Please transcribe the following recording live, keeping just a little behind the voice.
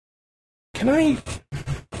Can I... Is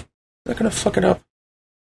that gonna fuck it up?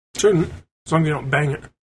 Shouldn't, as long as you don't bang it.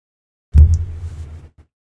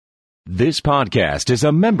 This podcast is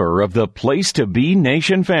a member of the Place to Be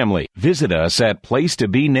Nation family. Visit us at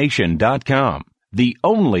placetobenation.com, the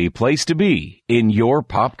only place to be in your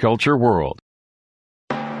pop culture world.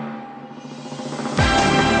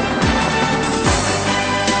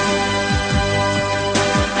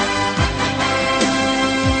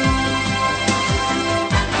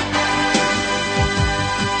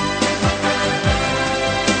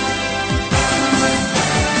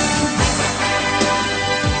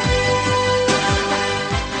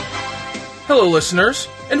 Hello, listeners,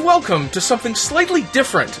 and welcome to something slightly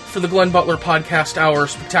different for the Glenn Butler Podcast Hour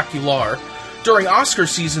Spectacular. During Oscar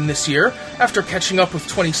season this year, after catching up with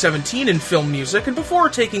 2017 in film music, and before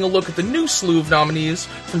taking a look at the new slew of nominees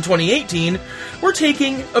from 2018, we're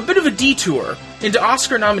taking a bit of a detour into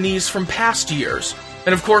Oscar nominees from past years.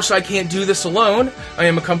 And of course, I can't do this alone. I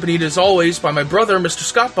am accompanied, as always, by my brother, Mr.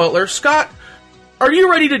 Scott Butler. Scott, are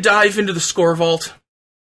you ready to dive into the score vault?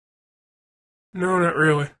 No, not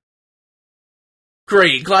really.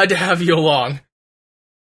 Great, glad to have you along.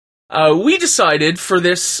 We decided for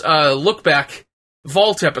this look-back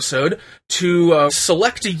vault episode to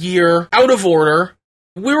select a year out of order.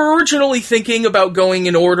 We were originally thinking about going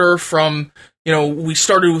in order from, we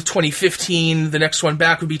started with 2015, the next one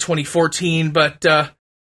back would be 2014, but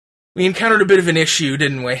we encountered a bit of an issue,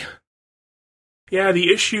 didn't we? Yeah,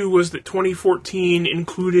 the issue was that 2014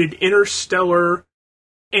 included Interstellar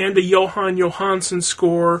and a Johan Johansson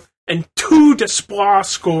score, and 2 Desplat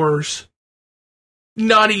scores.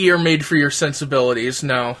 Not a year made for your sensibilities.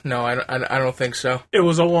 No, I don't think so. It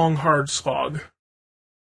was a long, hard slog.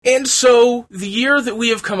 And so, the year that we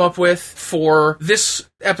have come up with for this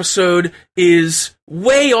episode is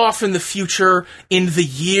way off in the future, in the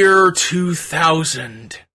year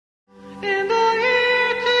 2000. In the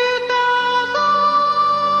year 2000.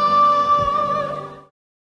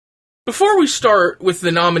 Before we start with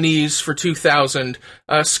the nominees for 2000,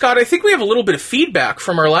 Scott, I think we have a little bit of feedback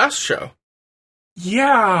from our last show.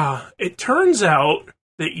 Yeah, it turns out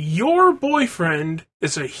that your boyfriend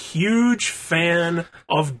is a huge fan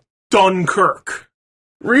of Dunkirk.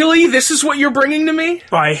 Really? This is what you're bringing to me?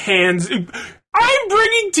 By hands... I'm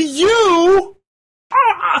bringing to you...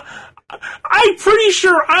 I'm pretty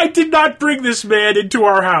sure I did not bring this man into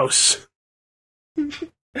our house.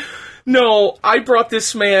 No, I brought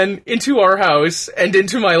this man into our house and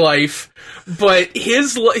into my life, but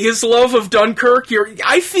his love of Dunkirk,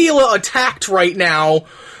 I feel attacked right now.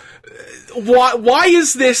 Why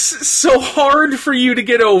is this so hard for you to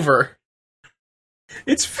get over?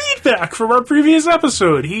 It's feedback from our previous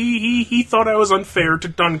episode. He thought I was unfair to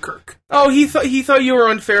Dunkirk. Oh, he thought you were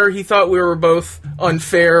unfair. He thought we were both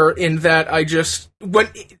unfair in that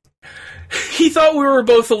he thought we were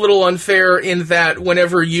both a little unfair in that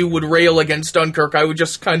whenever you would rail against Dunkirk, I would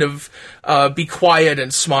just kind of be quiet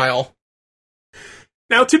and smile.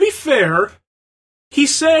 Now, to be fair, he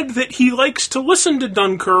said that he likes to listen to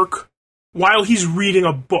Dunkirk while he's reading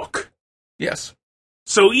a book. Yes.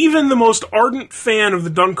 So even the most ardent fan of the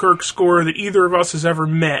Dunkirk score that either of us has ever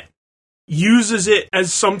met uses it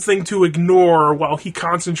as something to ignore while he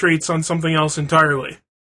concentrates on something else entirely.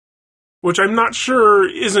 Which I'm not sure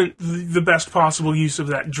isn't the best possible use of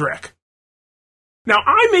that dreck. Now,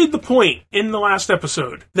 I made the point in the last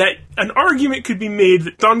episode that an argument could be made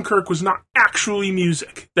that Dunkirk was not actually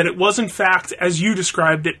music, that it was in fact, as you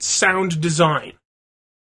described it, sound design.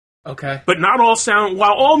 Okay. But not all sound,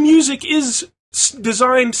 while all music is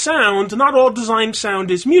designed sound, not all designed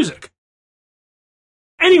sound is music.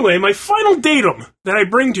 Anyway, my final datum that I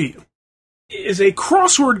bring to you is a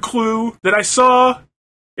crossword clue that I saw.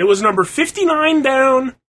 It was number 59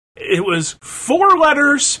 down. It was 4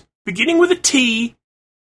 letters, beginning with a T,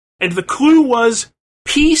 and the clue was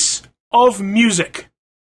piece of music.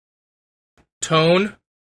 Tone?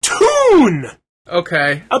 Tune!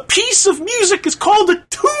 Okay. A piece of music is called a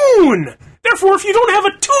tune! Therefore, if you don't have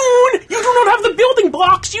a tune, you do not have the building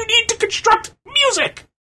blocks you need to construct music!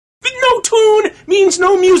 No tune means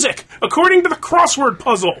no music, according to the crossword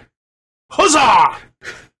puzzle. Huzzah!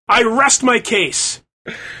 I rest my case.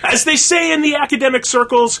 As they say in the academic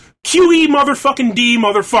circles, QE motherfucking D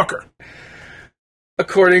motherfucker.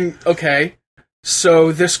 Okay.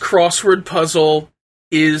 So this crossword puzzle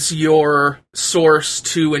is your source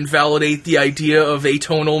to invalidate the idea of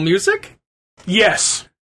atonal music? Yes.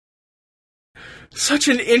 Such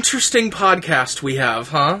an interesting podcast we have,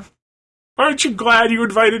 huh? Aren't you glad you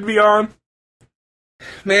invited me on?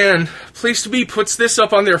 Man, Place to Be puts this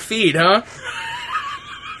up on their feed, huh?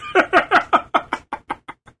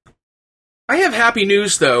 I have happy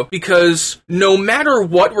news, though, because no matter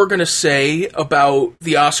what we're going to say about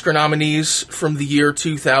the Oscar nominees from the year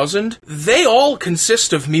 2000, they all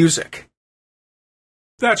consist of music.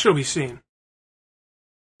 That shall be seen.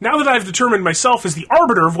 Now that I've determined myself as the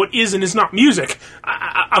arbiter of what is and is not music,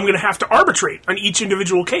 I'm going to have to arbitrate on each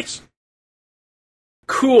individual case.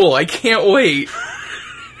 Cool, I can't wait.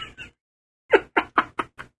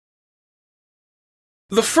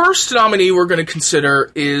 The first nominee we're going to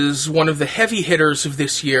consider is one of the heavy hitters of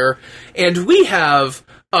this year, and we have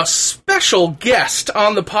a special guest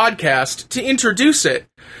on the podcast to introduce it.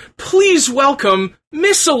 Please welcome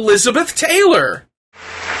Miss Elizabeth Taylor.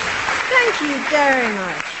 Thank you very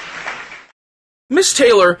much. Miss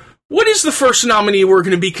Taylor, what is the first nominee we're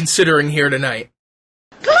going to be considering here tonight?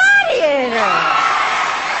 Gladiator!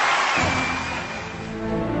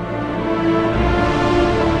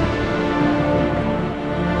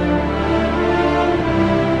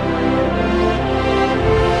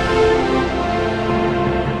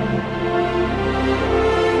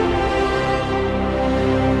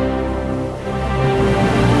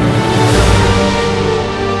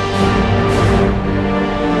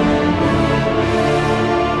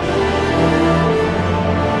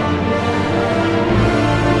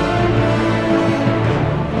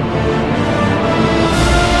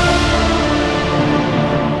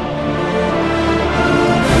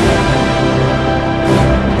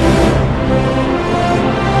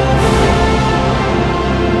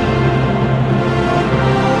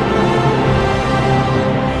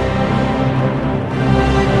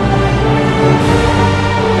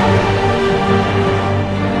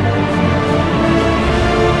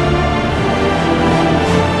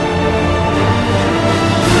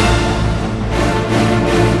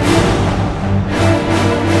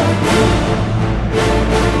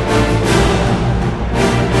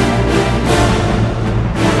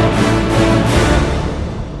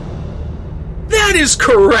 Is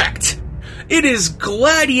correct. It is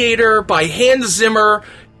Gladiator by Hans Zimmer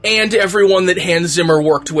and everyone that Hans Zimmer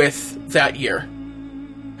worked with that year.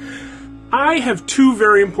 I have two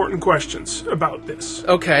very important questions about this.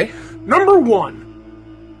 Okay. Number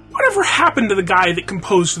one, whatever happened to the guy that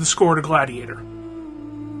composed the score to Gladiator?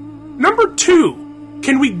 Number two,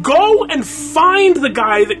 can we go and find the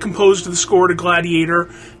guy that composed the score to Gladiator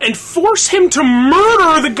and force him to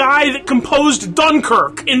murder the guy that composed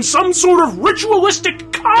Dunkirk in some sort of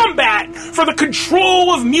ritualistic combat for the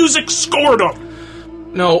control of music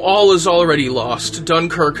scoredom? No, all is already lost.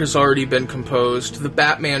 Dunkirk has already been composed. The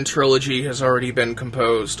Batman trilogy has already been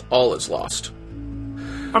composed. All is lost.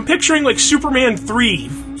 I'm picturing like Superman 3,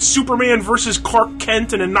 Superman versus Clark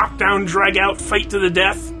Kent in a knockdown, drag-out fight to the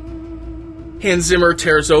death. Hans Zimmer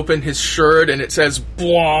tears open his shirt and it says,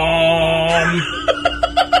 "Blom."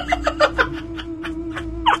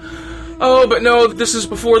 Oh, but no, this is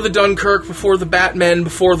before the Dunkirk, before the Batmen,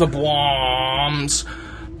 before the Bloms.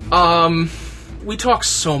 We talk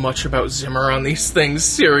so much about Zimmer on these things,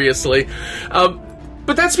 seriously.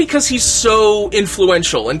 But that's because he's so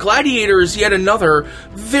influential, and Gladiator is yet another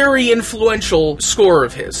very influential score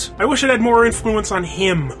of his. I wish it had more influence on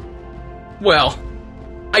him. Well,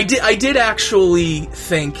 I did actually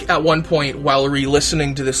think at one point while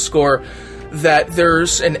re-listening to this score that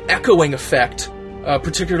there's an echoing effect,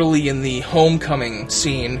 particularly in the homecoming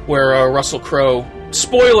scene where Russell Crowe,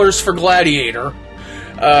 spoilers for Gladiator,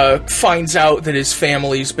 finds out that his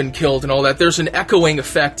family's been killed and all that. There's an echoing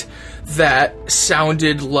effect that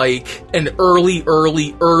sounded like an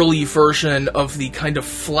early version of the kind of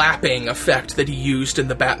flapping effect that he used in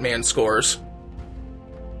the Batman scores.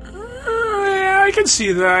 I can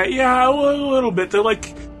see that. Yeah, a little bit. They're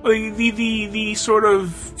like the sort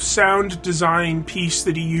of sound design piece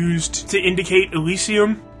that he used to indicate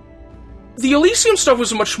Elysium. The Elysium stuff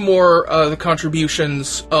was much more the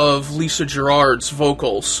contributions of Lisa Gerrard's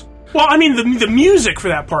vocals. Well, I mean, the music for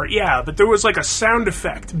that part, yeah, but there was like a sound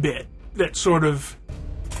effect bit that sort of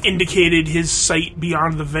indicated his sight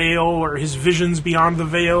beyond the veil, or his visions beyond the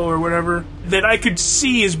veil, or whatever, that I could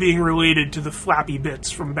see as being related to the flappy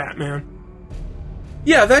bits from Batman.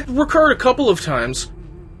 Yeah, that recurred a couple of times.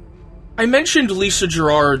 I mentioned Lisa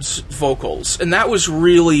Gerrard's vocals, and that was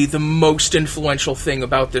really the most influential thing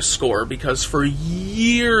about this score, because for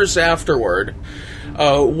years afterward,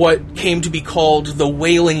 what came to be called the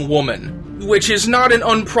Wailing Woman, which is not an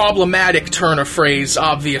unproblematic turn of phrase,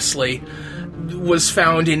 obviously, was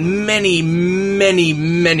found in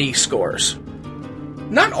many scores.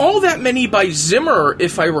 Not all that many by Zimmer,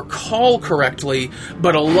 if I recall correctly,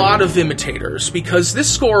 but a lot of imitators, because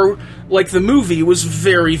this score, like the movie, was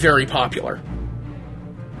very popular.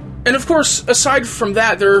 And of course, aside from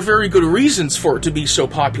that, there are very good reasons for it to be so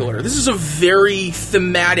popular. This is a very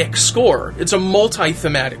thematic score. It's a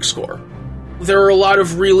multi-thematic score. There are a lot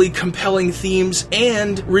of really compelling themes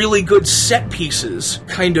and really good set pieces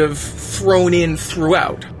kind of thrown in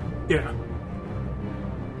throughout. Yeah.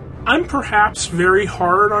 I'm perhaps very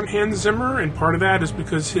hard on Hans Zimmer, and part of that is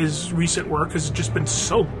because his recent work has just been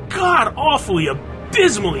so god-awfully,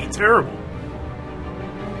 abysmally terrible.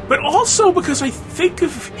 But also because I think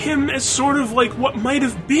of him as sort of like what might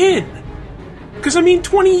have been. Because,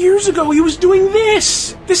 20 years ago he was doing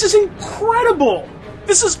this! This is incredible!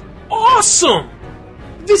 This is awesome!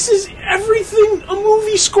 This is everything a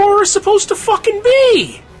movie score is supposed to fucking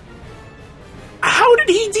be! How did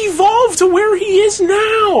he devolve to where he is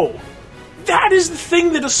now? That is the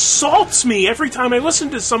thing that assaults me every time I listen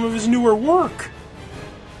to some of his newer work.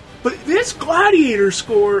 But this Gladiator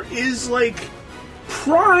score is like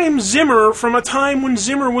prime Zimmer from a time when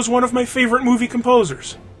Zimmer was one of my favorite movie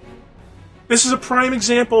composers. This is a prime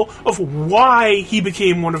example of why he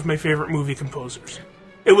became one of my favorite movie composers.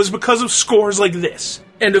 It was because of scores like this.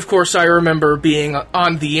 And of course, I remember being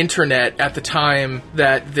on the internet at the time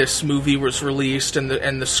that this movie was released, and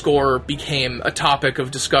the score became a topic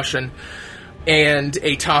of discussion and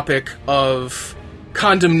a topic of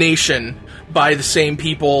condemnation by the same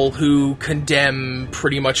people who condemn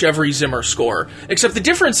pretty much every Zimmer score. Except the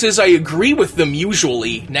difference is I agree with them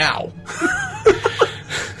usually now.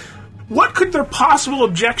 What could their possible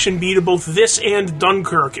objection be to both this and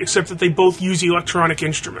Dunkirk, except that they both use electronic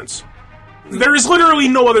instruments? There is literally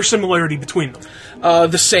no other similarity between them.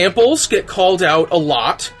 The samples get called out a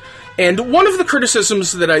lot, and one of the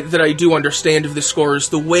criticisms that I do understand of this score is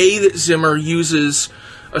the way that Zimmer uses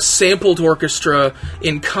a sampled orchestra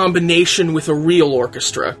in combination with a real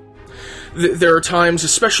orchestra. There are times,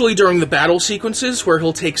 especially during the battle sequences, where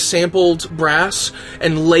he'll take sampled brass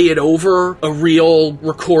and lay it over a real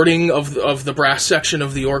recording of the brass section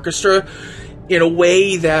of the orchestra in a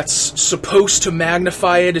way that's supposed to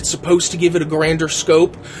magnify it, it's supposed to give it a grander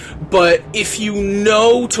scope, but if you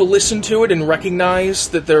know to listen to it and recognize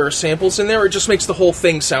that there are samples in there, it just makes the whole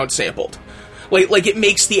thing sound sampled. Like it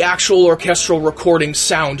makes the actual orchestral recording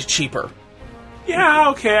sound cheaper.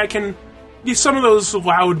 Yeah, okay, I can... Some of those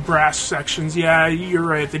loud brass sections, yeah, you're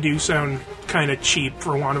right, they do sound kind of cheap,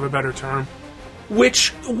 for want of a better term. Which,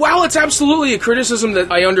 while it's absolutely a criticism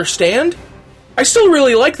that I understand, I still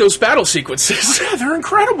really like those battle sequences. Yeah, they're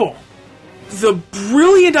incredible. The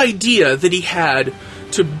brilliant idea that he had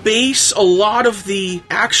to base a lot of the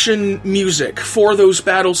action music for those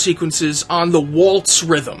battle sequences on the waltz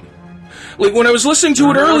rhythm. Like, when I was listening to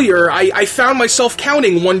it earlier, I found myself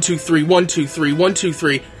counting 1, 2, 3, 1, 2, 3, 1, 2,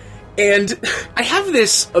 3, and I have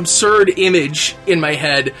this absurd image in my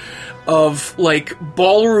head of, like,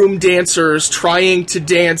 ballroom dancers trying to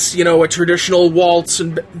dance, a traditional waltz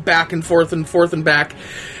and back and forth and back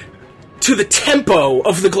to the tempo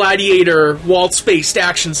of the Gladiator waltz-based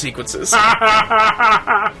action sequences. Put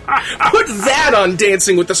that on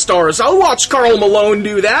Dancing with the Stars. I'll watch Karl Malone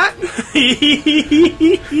do that.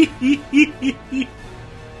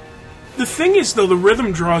 The thing is, though, the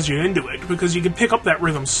rhythm draws you into it, because you can pick up that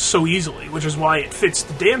rhythm so easily, which is why it fits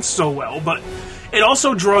the dance so well, but it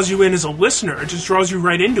also draws you in as a listener. It just draws you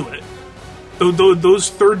right into it.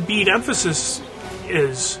 Those third beat emphasis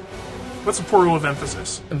is... What's the plural of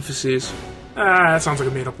emphasis? Emphases. That sounds like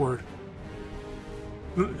a made-up word.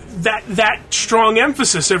 That strong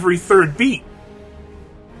emphasis every third beat.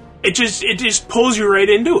 It just pulls you right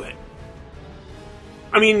into it.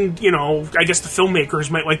 I mean, I guess the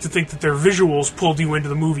filmmakers might like to think that their visuals pulled you into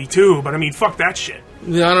the movie too, but fuck that shit.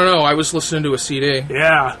 Yeah, I don't know. I was listening to a CD.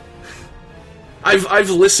 Yeah. I've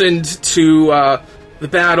listened to The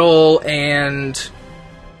Battle and...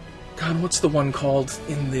 God, what's the one called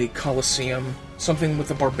in the Colosseum? Something with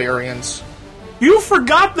the barbarians. You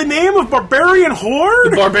forgot the name of Barbarian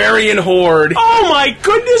Horde? The Barbarian Horde. Oh my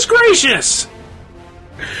goodness gracious!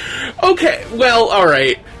 Okay, well,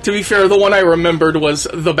 alright. To be fair, the one I remembered was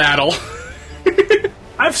The Battle.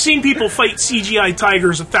 I've seen people fight CGI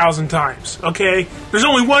tigers 1,000 times, okay? There's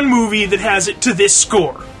only one movie that has it to this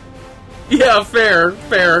score. Yeah, fair.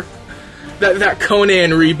 That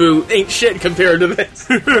Conan reboot ain't shit compared to this.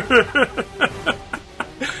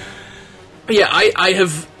 Yeah, I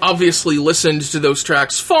have obviously listened to those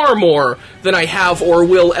tracks far more than I have or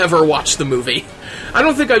will ever watch the movie. I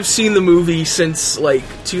don't think I've seen the movie since,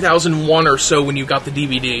 2001 or so when you got the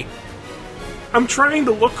DVD. I'm trying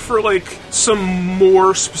to look for, some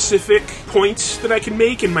more specific points that I can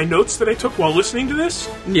make in my notes that I took while listening to this.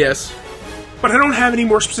 Yes. But I don't have any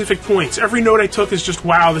more specific points. Every note I took is just,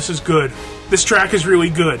 wow, this is good. This track is really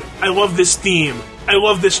good. I love this theme. I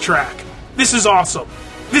love this track. This is awesome.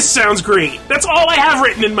 This sounds great. That's all I have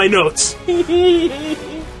written in my notes.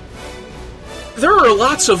 There are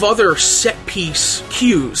lots of other set-piece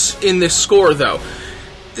cues in this score, though.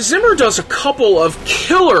 Zimmer does a couple of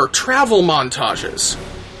killer travel montages,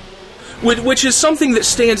 which is something that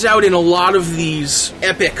stands out in a lot of these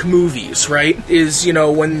epic movies, right? Is,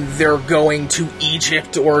 when they're going to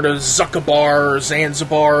Egypt or to Zuccobar or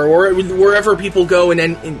Zanzibar or wherever people go in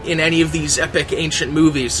any of these epic ancient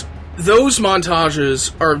movies. Those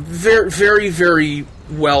montages are very, very, very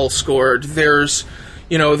well scored. There's,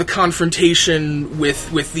 the confrontation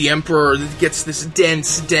with the Emperor that gets this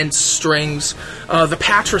dense strings. The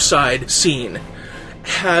patricide scene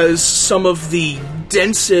has some of the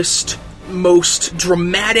densest, most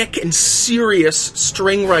dramatic and serious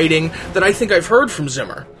string writing that I think I've heard from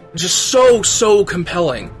Zimmer. Just so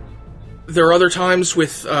compelling. There are other times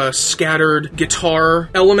with scattered guitar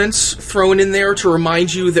elements thrown in there to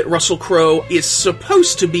remind you that Russell Crowe is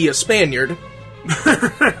supposed to be a Spaniard.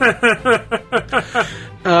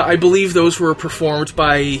 I believe those were performed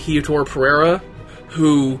by Heitor Pereira,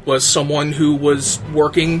 who was someone who was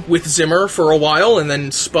working with Zimmer for a while and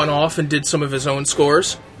then spun off and did some of his own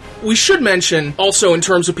scores. We should mention, also in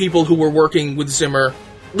terms of people who were working with Zimmer,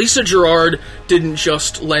 Lisa Gerrard didn't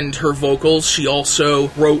just lend her vocals, she also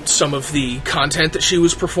wrote some of the content that she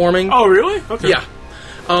was performing. Oh, really? Okay. Yeah.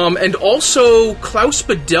 And also, Klaus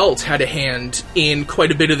Badelt had a hand in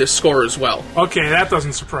quite a bit of this score as well. Okay, that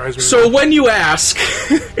doesn't surprise me. So when you ask,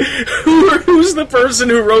 who's the person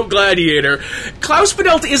who wrote Gladiator, Klaus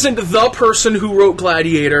Badelt isn't the person who wrote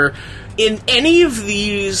Gladiator. In any of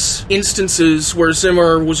these instances where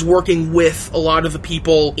Zimmer was working with a lot of the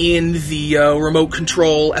people in the remote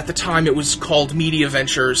control, at the time it was called Media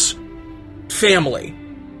Ventures, family.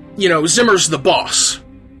 Zimmer's the boss.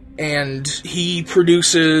 And he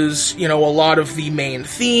produces, a lot of the main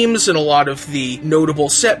themes and a lot of the notable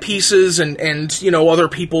set pieces, and other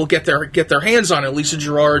people get their hands on it. Lisa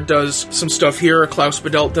Gerrard does some stuff here, Klaus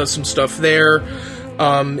Badelt does some stuff there.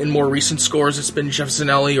 In more recent scores, it's been Jeff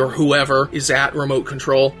Zanelli or whoever is at remote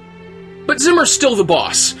control. But Zimmer's still the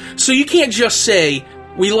boss, so you can't just say,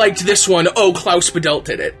 we liked this one, oh, Klaus Badelt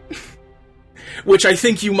did it. Which I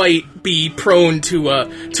think you might be prone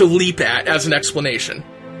to leap at as an explanation.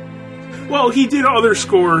 Well, he did other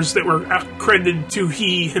scores that were credited to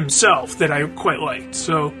he himself that I quite liked,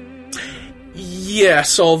 so...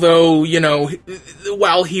 Yes, although,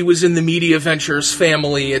 while he was in the Media Ventures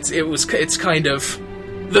family, it's kind of...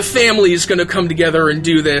 The family is going to come together and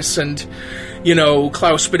do this, and,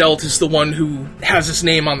 Klaus Badelt is the one who has his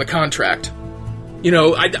name on the contract.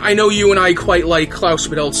 I know you and I quite like Klaus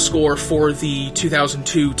Badelt's score for the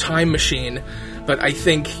 2002 Time Machine, but I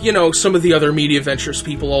think, some of the other Media Ventures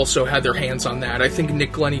people also had their hands on that. I think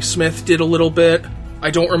Nick Glennie Smith did a little bit. I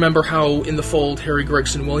don't remember how in the fold Harry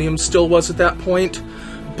Gregson Williams still was at that point,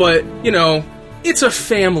 but, it's a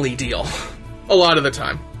family deal a lot of the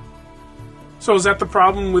time. So is that the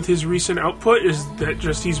problem with his recent output, is that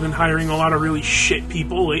just he's been hiring a lot of really shit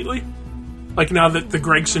people lately? Like now that the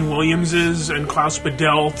Gregson Williamses and Klaus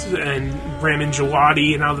Badelt and Ramin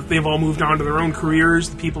Djawadi, and now that they've all moved on to their own careers,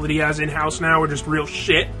 the people that he has in-house now are just real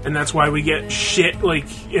shit, and that's why we get shit like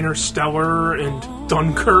Interstellar and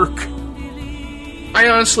Dunkirk. I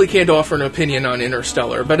honestly can't offer an opinion on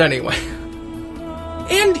Interstellar, but anyway.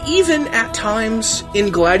 And even at times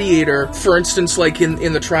in Gladiator, for instance, like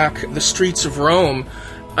in the track The Streets of Rome,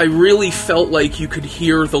 I really felt like you could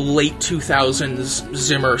hear the late 2000s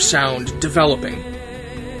Zimmer sound developing.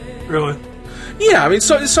 Really? Yeah, I mean,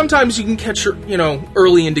 sometimes you can catch,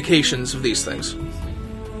 early indications of these things.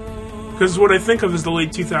 Because what I think of as the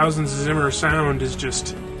late 2000s Zimmer sound is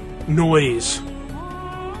just noise.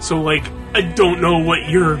 So, I don't know what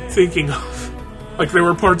you're thinking of. There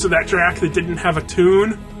were parts of that track that didn't have a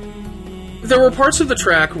tune? There were parts of the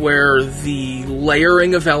track where the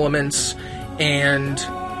layering of elements and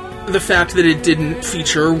the fact that it didn't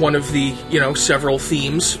feature one of the, several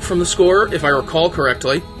themes from the score, if I recall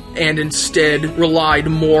correctly, and instead relied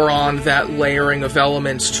more on that layering of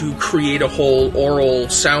elements to create a whole oral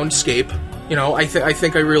soundscape. I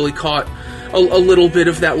think I really caught a little bit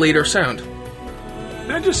of that later sound.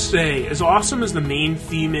 Can I just say, as awesome as the main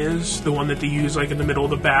theme is, the one that they use in the middle of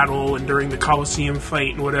the battle and during the Colosseum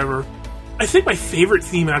fight and whatever, I think my favorite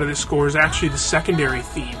theme out of this score is actually the secondary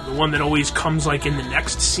theme, the one that always comes in the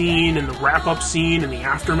next scene, and the wrap-up scene, and the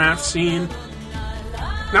aftermath scene.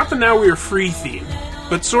 Not the Now We Are Free theme,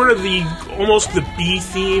 but sort of almost the B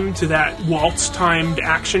theme to that waltz-timed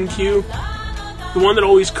action cue. The one that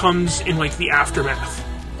always comes in, like, the aftermath.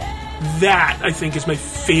 That, I think, is my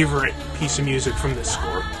favorite piece of music from this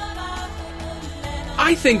score.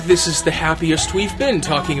 I think this is the happiest we've been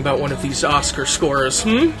talking about one of these Oscar scores,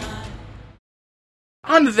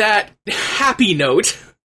 On that happy note,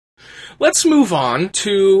 let's move on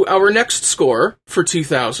to our next score for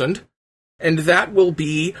 2000, and that will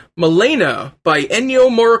be Milena by Ennio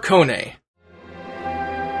Morricone.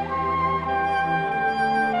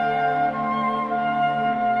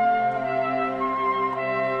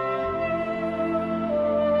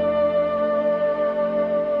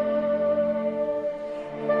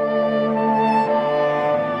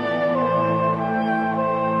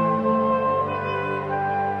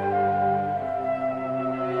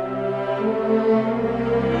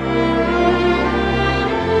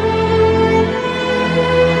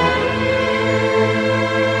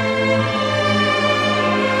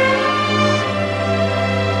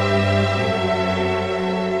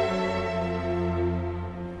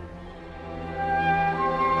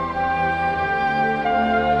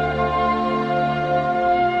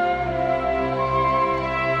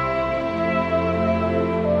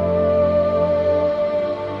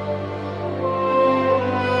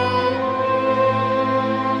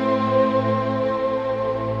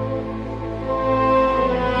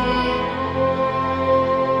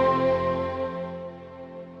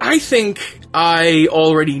 I think I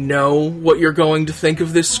already know what you're going to think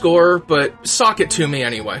of this score, but sock it to me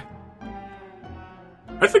anyway.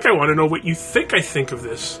 I think I want to know what you think I think of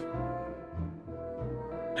this.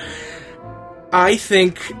 I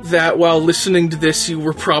think that while listening to this, you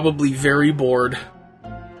were probably very bored.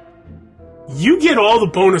 You get all the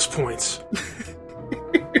bonus points.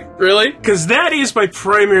 Really? Because that is my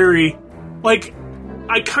primary... Like,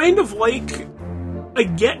 I kind of like... I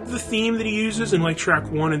get the theme that he uses in, like, track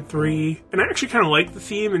 1 and 3, and I actually kind of like the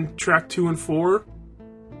theme in track 2 and 4,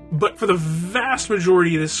 but for the vast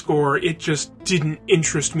majority of this score, it just didn't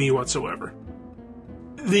interest me whatsoever.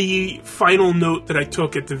 The final note that I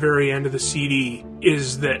took at the very end of the CD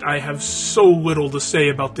is that I have so little to say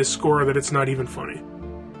about this score that it's not even funny.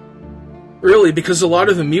 Really? Because a lot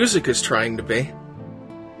of the music is trying to be.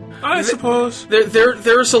 I suppose.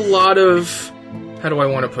 There's a lot of... How do I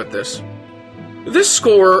want to put this? This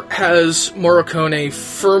score has Morricone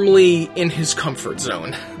firmly in his comfort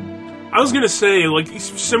zone. I was going to say, like,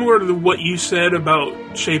 similar to what you said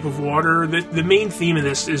about Shape of Water, the main theme of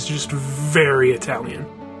this is just very Italian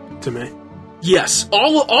to me. Yes,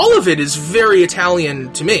 all of it is very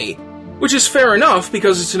Italian to me, which is fair enough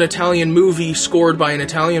because it's an Italian movie scored by an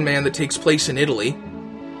Italian man that takes place in Italy.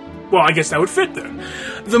 Well, I guess that would fit then.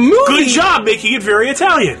 The movie... Good job making it very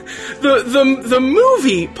Italian! The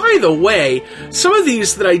movie, by the way, some of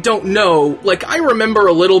these that I don't know, like, I remember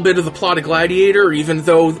a little bit of the plot of Gladiator, even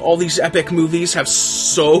though all these epic movies have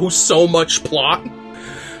so much plot.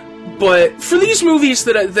 But for these movies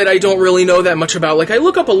that I don't really know that much about, like, I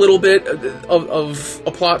look up a little bit of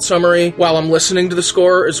a plot summary while I'm listening to the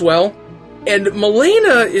score as well. And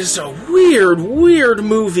Milena is a weird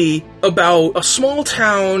movie about a small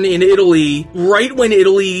town in Italy, right when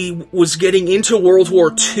Italy was getting into World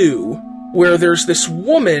War II, where there's this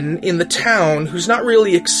woman in the town who's not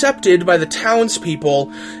really accepted by the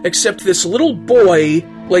townspeople, except this little boy,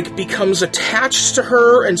 like, becomes attached to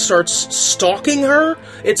her and starts stalking her,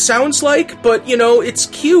 it sounds like, but, you know, it's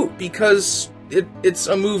cute because it's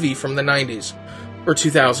a movie from the 90s, or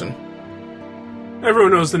 2000.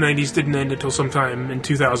 Everyone knows the 90s didn't end until sometime in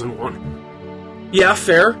 2001. Yeah,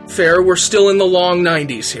 fair. We're still in the long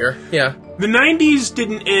 90s here, yeah. The 90s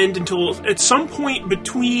didn't end until at some point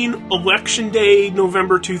between Election Day,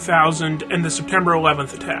 November 2000, and the September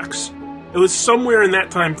 11th attacks. It was somewhere in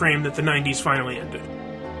that time frame that the 90s finally ended.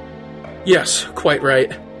 Yes, quite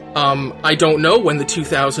right. I don't know when the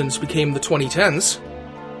 2000s became the 2010s.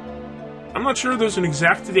 I'm not sure there's an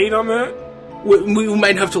exact date on that. We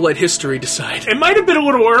might have to let history decide. It might have been a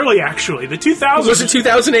little early, actually. The 2000s... Was it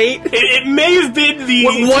 2008? It may have been the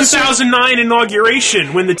 2009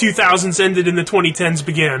 inauguration when the 2000s ended and the 2010s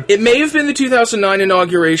began. It may have been the 2009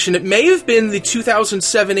 inauguration. It may have been the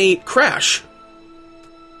 2007-8 crash.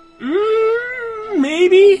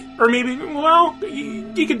 Maybe. Or maybe... Well,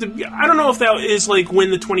 you could... I don't know if that is, like,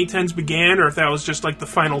 when the 2010s began or if that was just, like, the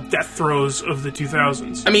final death throes of the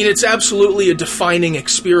 2000s. I mean, it's absolutely a defining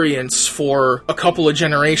experience for a couple of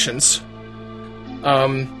generations.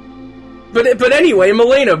 But anyway,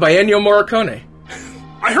 Milena by Ennio Morricone.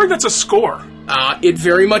 I heard that's a score. It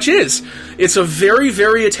very much is. It's a very,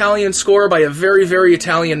 very Italian score by a very, very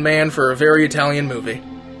Italian man for a very Italian movie.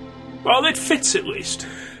 Well, it fits at least.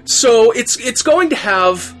 So it's going to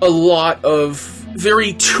have a lot of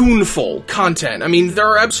very tuneful content. I mean, there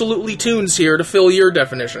are absolutely tunes here to fill your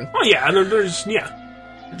definition. Oh, yeah,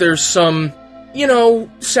 There's some,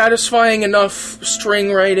 satisfying enough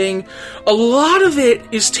string writing. A lot of it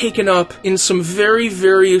is taken up in some very,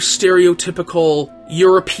 very stereotypical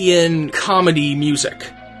European comedy music,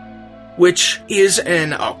 which is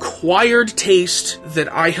an acquired taste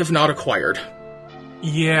that I have not acquired.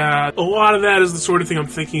 Yeah, a lot of that is the sort of thing I'm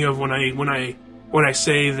thinking of when I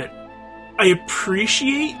say that I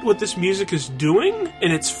appreciate what this music is doing,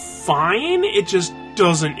 and it's fine, it just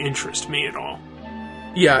doesn't interest me at all.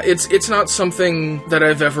 Yeah, it's not something that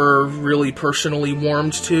I've ever really personally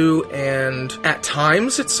warmed to, and at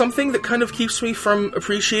times it's something that kind of keeps me from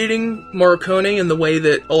appreciating Morricone in the way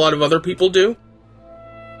that a lot of other people do.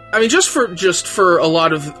 I mean, just for a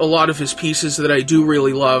lot of his pieces that I do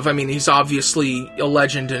really love. I mean, he's obviously a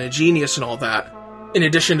legend and a genius and all that. In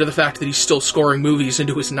addition to the fact that he's still scoring movies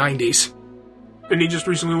into his 90s. Didn't he just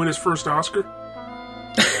recently win his first Oscar?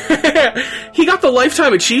 He got the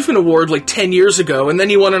Lifetime Achievement Award like 10 years ago, and then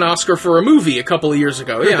he won an Oscar for a movie a couple of years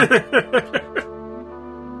ago, yeah.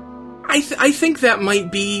 I think that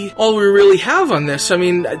might be all we really have on this. I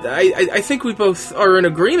mean, I think we both are in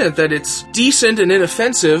agreement that it's decent and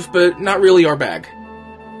inoffensive, but not really our bag.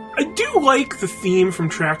 I do like the theme from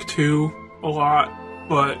track 2 a lot,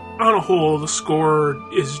 but on a whole, the score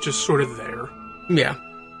is just sort of there. Yeah.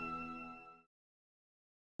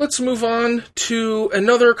 Let's move on to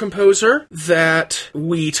another composer that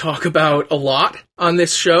we talk about a lot on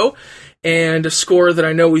this show, and a score that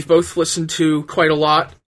I know we've both listened to quite a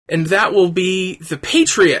lot, and that will be The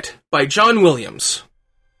Patriot by John Williams.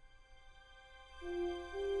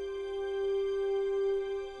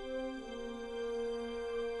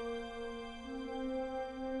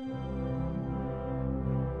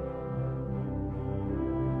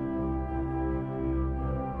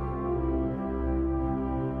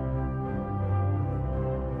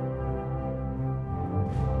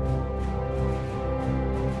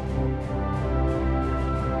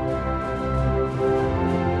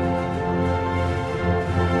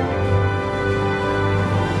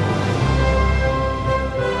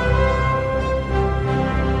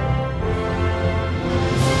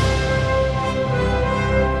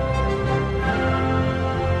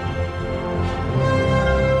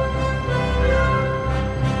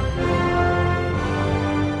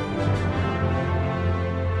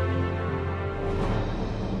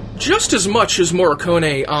 Just as much as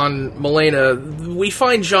Morricone on Malena, we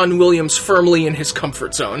find John Williams firmly in his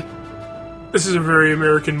comfort zone. This is a very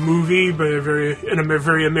American movie by a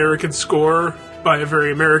very American score by a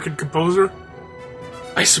very American composer.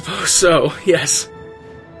 I suppose so, yes.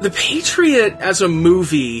 The Patriot as a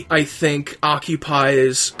movie, I think,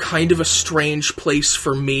 occupies kind of a strange place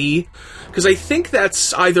for me, because I think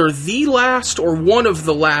that's either the last or one of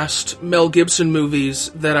the last Mel Gibson movies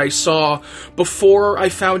that I saw before I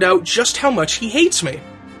found out just how much he hates me.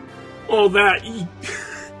 Well, that...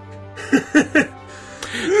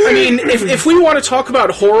 I mean, if we want to talk about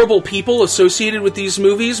horrible people associated with these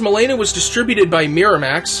movies, Malena was distributed by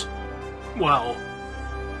Miramax. Well,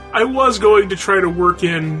 I was going to try to work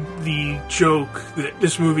in the joke that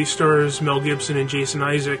this movie stars Mel Gibson and Jason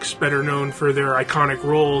Isaacs, better known for their iconic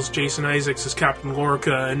roles, Jason Isaacs as Captain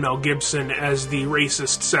Lorca and Mel Gibson as the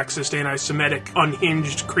racist, sexist, anti-Semitic,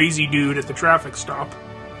 unhinged, crazy dude at the traffic stop.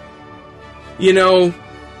 You know,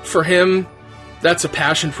 for him, that's a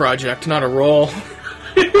passion project, not a role.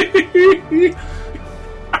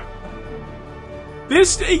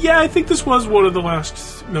 I think this was one of the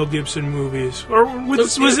last Mel Gibson movies. Or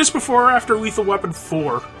was this before or after Lethal Weapon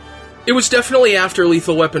 4? It was definitely after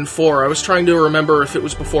Lethal Weapon 4. I was trying to remember if it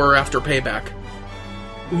was before or after Payback.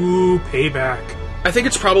 Ooh, Payback. I think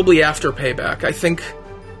it's probably after Payback. I think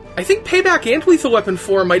Payback and Lethal Weapon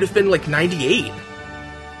 4 might have been like 98.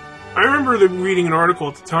 I remember reading an article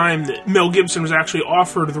at the time that Mel Gibson was actually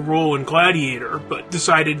offered the role in Gladiator, but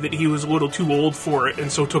decided that he was a little too old for it, and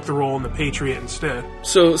so took the role in The Patriot instead.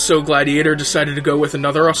 So Gladiator decided to go with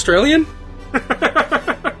another Australian?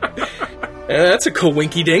 That's a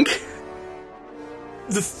coinky-dink.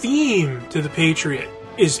 The theme to The Patriot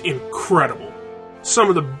is incredible. Some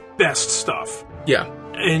of the best stuff. Yeah.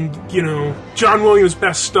 And, John Williams'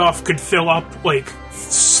 best stuff could fill up,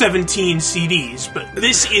 17 CDs, but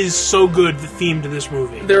this is so good, the theme to this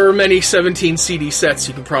movie. There are many 17 CD sets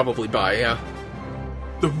you can probably buy, yeah.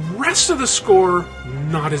 The rest of the score,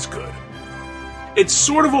 not as good. It's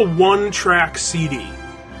sort of a one-track CD.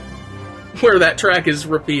 where that track is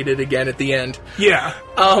repeated again at the end. Yeah.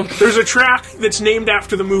 There's a track that's named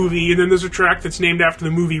after the movie, and then there's a track that's named after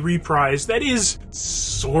the movie reprise that is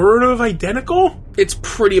sort of identical. It's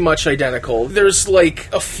pretty much identical. There's like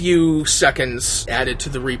a few seconds added to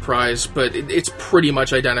the reprise, but it's pretty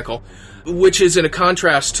much identical. Which is in a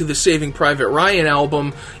contrast to the Saving Private Ryan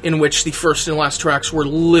album, in which the first and last tracks were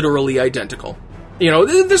literally identical. You know,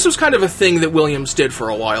 this was kind of a thing that Williams did for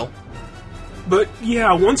a while. But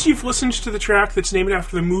yeah, once you've listened to the track that's named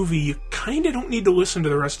after the movie, you kind of don't need to listen to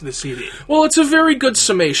the rest of the CD. Well, it's a very good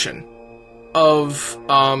summation of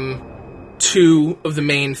two of the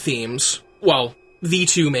main themes. Well, the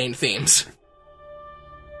two main themes.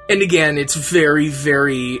 And again, it's very,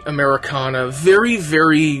 very Americana, very,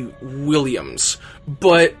 very Williams.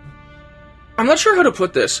 But I'm not sure how to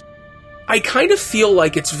put this. I kind of feel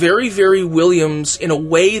like it's very, very Williams in a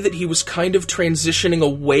way that he was kind of transitioning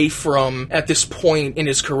away from at this point in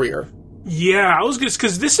his career. Yeah, I was just,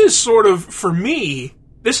 because this is sort of, for me,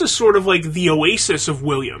 this is sort of like the oasis of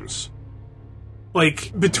Williams.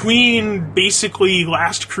 Like, between basically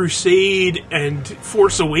Last Crusade and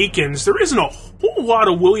Force Awakens, there isn't a whole lot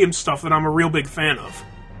of Williams stuff that I'm a real big fan of.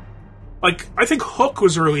 Like, I think Hook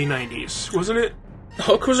was early 90s, wasn't it?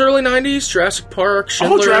 Hook was early 90s, Jurassic Park,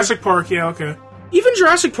 Schindler. Oh, Jurassic Park, yeah, okay. Even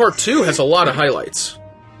Jurassic Park 2 has a lot of highlights.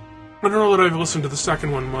 I don't know that I've listened to the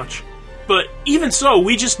second one much. But even so,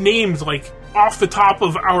 we just named, like, off the top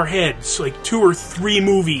of our heads, like, 2 or 3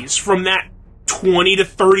 movies from that 20 to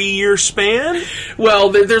 30 year span. Well,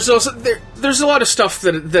 there's a lot of stuff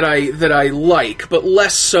that I like, but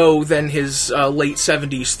less so than his late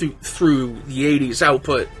 70s through the 80s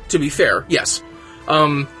output, to be fair, yes.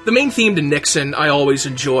 The main theme to Nixon I always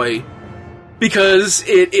enjoy, because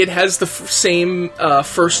it has the same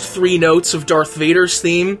first 3 notes of Darth Vader's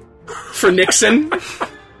theme for Nixon. Well,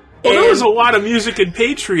 there was a lot of music in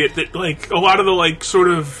Patriot that, like, a lot of the, like, sort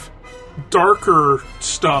of darker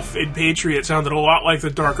stuff in Patriot sounded a lot like the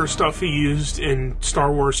darker stuff he used in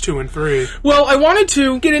Star Wars 2 and 3. Well, I wanted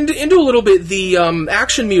to get into a little bit the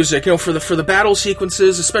action music, you know, for the battle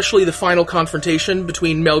sequences, especially the final confrontation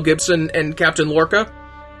between Mel Gibson and Captain Lorca.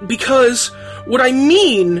 Because what I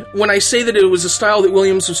mean when I say that it was a style that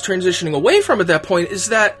Williams was transitioning away from at that point is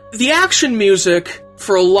that the action music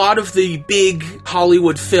for a lot of the big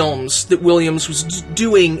Hollywood films that Williams was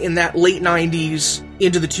doing in that late 90s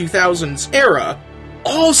into the 2000s era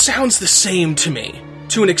all sounds the same to me,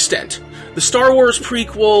 to an extent. The Star Wars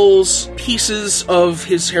prequels, pieces of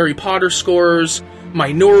his Harry Potter scores,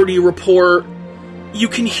 Minority Report, you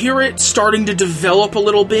can hear it starting to develop a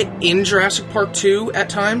little bit in Jurassic Park 2 at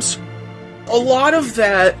times. A lot of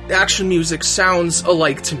that action music sounds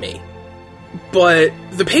alike to me. But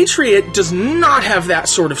The Patriot does not have that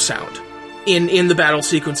sort of sound in the battle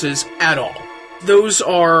sequences at all. Those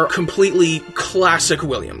are completely classic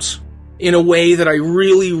Williams, in a way that I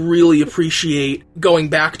really, really appreciate going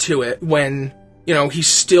back to it when, you know, he's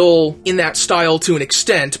still in that style to an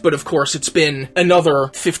extent, but of course it's been another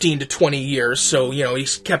 15 to 20 years, so, you know,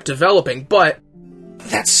 he's kept developing, but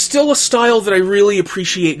that's still a style that I really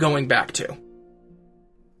appreciate going back to.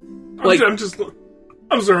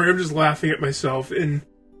 I'm sorry, I'm just laughing at myself. In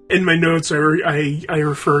my notes, I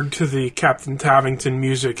referred to the Captain Tavington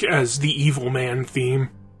music as the Evil Man theme.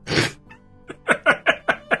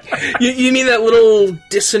 You mean that little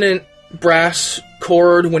dissonant brass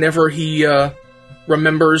chord whenever he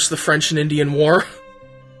remembers the French and Indian War?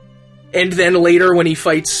 And then later when he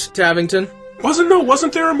fights Tavington?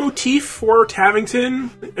 Wasn't there a motif for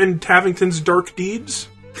Tavington and Tavington's dark deeds?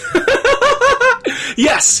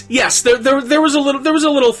 Yes. There was a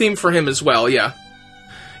little theme for him as well. Yeah,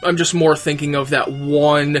 I'm just more thinking of that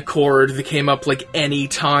one chord that came up like any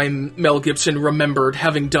time Mel Gibson remembered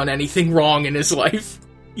having done anything wrong in his life.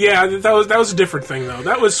 Yeah, that was a different thing though.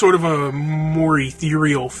 That was sort of a more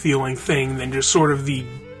ethereal feeling thing than just sort of the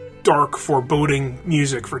dark, foreboding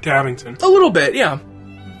music for Tavington. A little bit, yeah.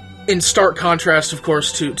 In stark contrast, of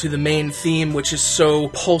course, to the main theme, which is so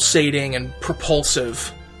pulsating and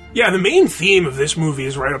propulsive. Yeah, the main theme of this movie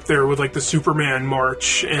is right up there with, like, the Superman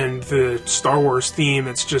March and the Star Wars theme.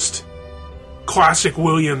 It's just classic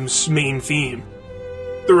Williams' main theme.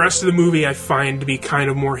 The rest of the movie I find to be kind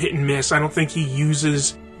of more hit and miss. I don't think he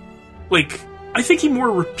uses, like, I think he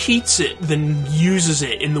more repeats it than uses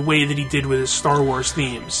it in the way that he did with his Star Wars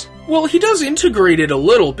themes. Well, he does integrate it a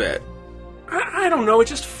little bit. I don't know, it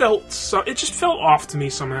just felt off to me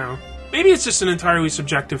somehow. Maybe it's just an entirely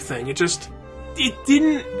subjective thing. It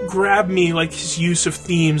didn't grab me like his use of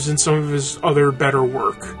themes in some of his other better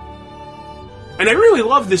work. And I really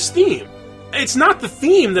love this theme. it's not the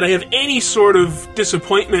theme that I have any sort of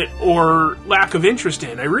disappointment or lack of interest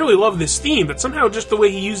in. I really love this theme, but somehow just the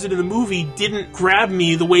way he used it in the movie didn't grab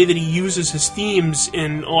me the way that he uses his themes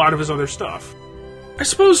in a lot of his other stuff. I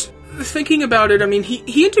suppose, thinking about it, I mean,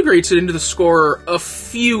 he integrates it into the score a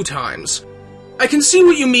few times. I can see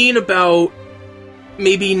what you mean about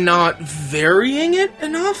maybe not varying it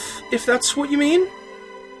enough, if that's what you mean.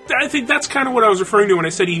 I think that's kind of what I was referring to when I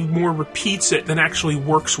said he more repeats it than actually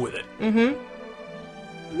works with it.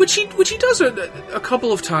 Mm-hmm. Which he does a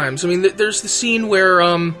couple of times. I mean, there's the scene where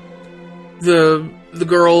the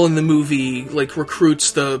girl in the movie like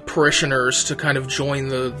recruits the parishioners to kind of join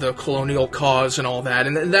the colonial cause and all that,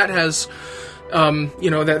 and that has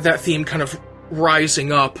that theme kind of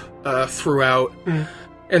rising up throughout,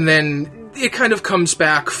 and then it kind of comes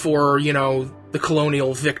back for the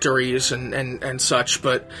colonial victories and such.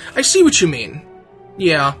 But I see what you mean.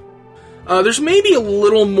 Yeah. There's maybe a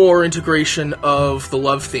little more integration of the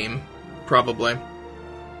love theme, probably.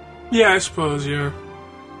 Yeah, I suppose, yeah.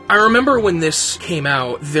 I remember when this came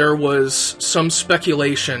out, there was some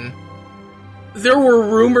speculation. There were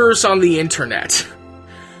rumors on the internet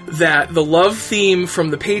that the love theme from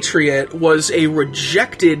The Patriot was a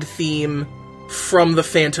rejected theme from The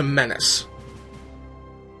Phantom Menace.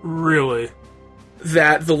 Really?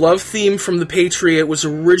 That the love theme from The Patriot was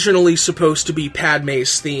originally supposed to be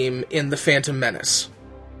Padmé's theme in The Phantom Menace.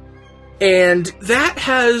 And that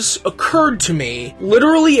has occurred to me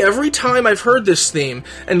literally every time I've heard this theme,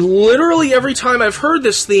 and literally every time I've heard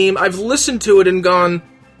this theme, I've listened to it and gone,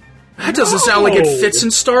 that doesn't sound like it fits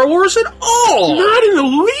in Star Wars at all! Not in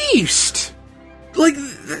the least! Like,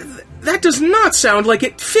 that does not sound like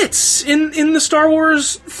it fits in the Star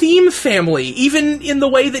Wars theme family, even in the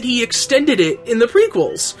way that he extended it in the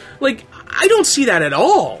prequels. Like, I don't see that at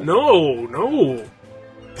all. No.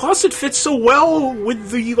 Plus, it fits so well with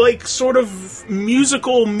the, sort of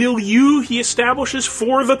musical milieu he establishes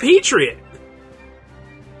for The Patriot.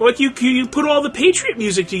 Like, you put all the Patriot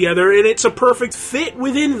music together, and it's a perfect fit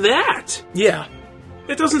within that. Yeah.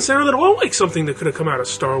 It doesn't sound at all like something that could have come out of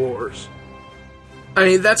Star Wars. I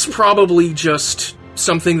mean, that's probably just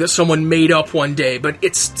something that someone made up one day, but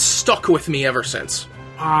it's stuck with me ever since.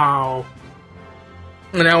 Wow.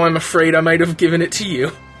 And now I'm afraid I might have given it to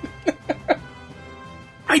you.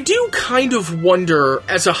 I do kind of wonder,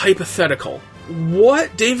 as a hypothetical,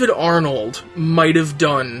 what David Arnold might have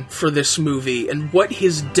done for this movie and what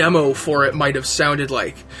his demo for it might have sounded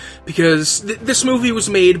like. Because this movie was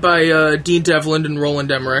made by Dean Devlin and Roland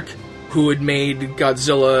Emmerich, who had made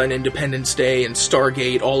Godzilla and Independence Day and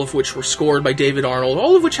Stargate, all of which were scored by David Arnold,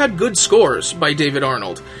 all of which had good scores by David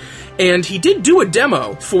Arnold. And he did do a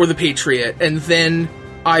demo for The Patriot, and then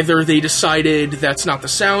either they decided that's not the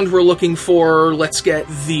sound we're looking for, let's get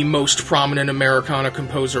the most prominent Americana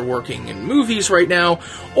composer working in movies right now,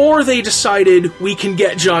 or they decided we can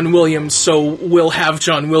get John Williams, so we'll have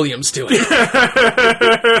John Williams do it.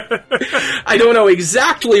 I don't know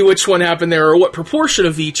exactly which one happened there or what proportion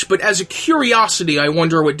of each, but as a curiosity, I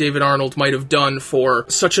wonder what David Arnold might have done for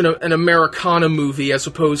such an Americana movie as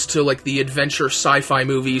opposed to the adventure sci-fi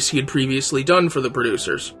movies he had previously done for the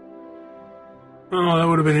producers. Oh, that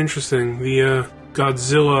would have been interesting. The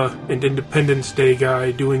Godzilla and Independence Day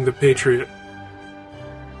guy doing The Patriot.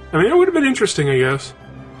 I mean, that would have been interesting, I guess.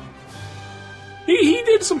 He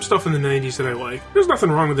did some stuff in the 90s that I like. There's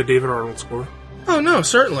nothing wrong with the David Arnold score. Oh, no,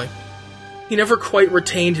 certainly. He never quite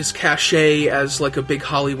retained his cachet as, a big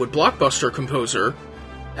Hollywood blockbuster composer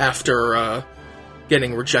after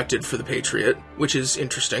getting rejected for The Patriot, which is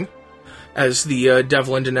interesting, as the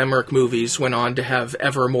Devlin and Emmerich movies went on to have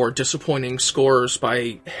ever more disappointing scores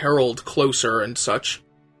by Harold Closer and such.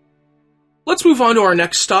 Let's move on to our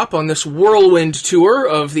next stop on this whirlwind tour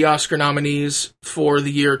of the Oscar nominees for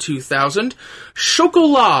the year 2000,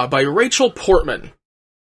 Chocolat by Rachel Portman.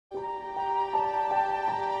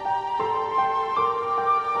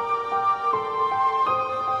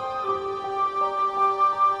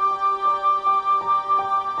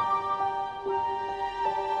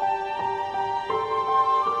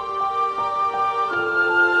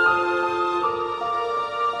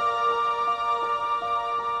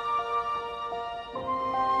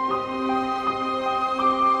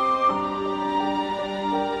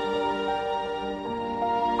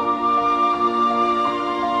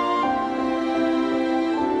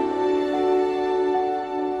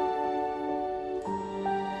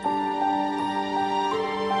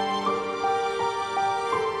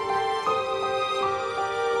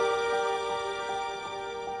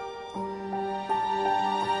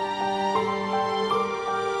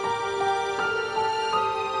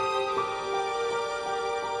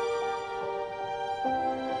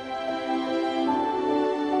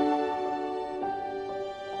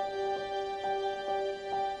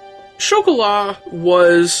 Chocolat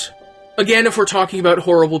was, again, if we're talking about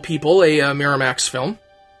horrible people, a Miramax film,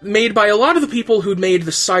 made by a lot of the people who'd made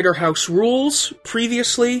the Cider House Rules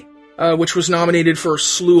previously, which was nominated for a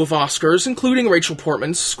slew of Oscars, including Rachel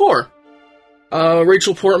Portman's score.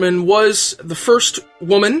 Rachel Portman was the first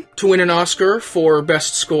woman to win an Oscar for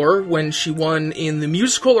Best Score when she won in the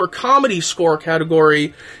musical or comedy score category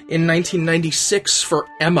in 1996 for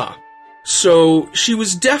Emma. So she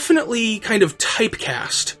was definitely kind of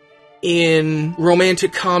typecast in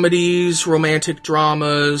romantic comedies, romantic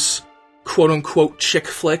dramas, quote-unquote chick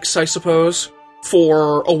flicks, I suppose,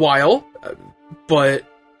 for a while. But,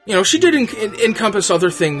 you know, she did encompass other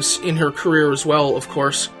things in her career as well, of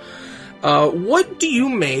course. What do you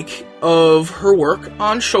make of her work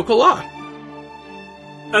on Chocolat?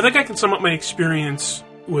 I think I can sum up my experience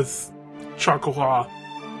with Chocolat.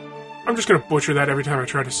 I'm just going to butcher that every time I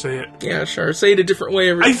try to say it. Yeah, sure. Say it a different way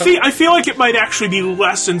every time. I feel like it might actually be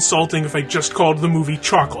less insulting if I just called the movie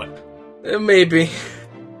Chocolate. Maybe.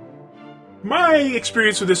 My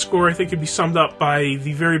experience with this score, I think, could be summed up by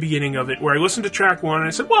the very beginning of it, where I listened to track 1 and I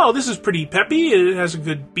said, well, this is pretty peppy, it has a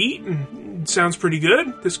good beat, and it sounds pretty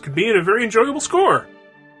good. This could be a very enjoyable score.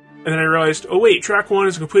 And then I realized, oh wait, track 1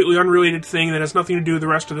 is a completely unrelated thing that has nothing to do with the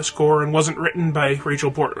rest of the score and wasn't written by Rachel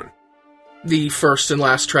Portman. The first and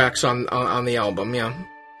last tracks on the album, yeah.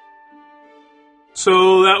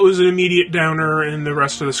 So that was an immediate downer, and the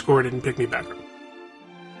rest of the score didn't pick me back up.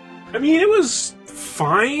 I mean, it was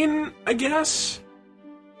fine, I guess.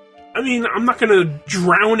 I mean, I'm not gonna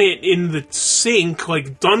drown it in the sink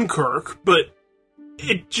like Dunkirk, but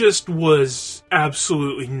it just was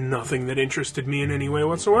absolutely nothing that interested me in any way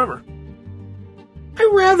whatsoever. I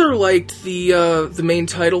rather liked the main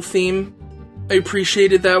title theme. I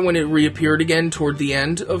appreciated that when it reappeared again toward the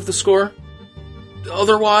end of the score.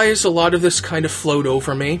 Otherwise, a lot of this kind of flowed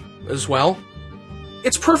over me as well.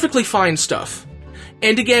 It's perfectly fine stuff.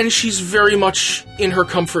 And again, she's very much in her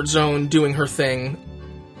comfort zone doing her thing.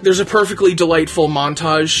 There's a perfectly delightful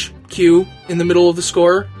montage cue in the middle of the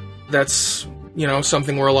score. That's, you know,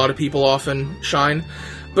 something where a lot of people often shine.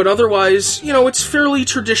 But otherwise, you know, it's fairly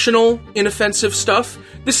traditional, inoffensive stuff.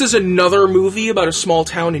 This is another movie about a small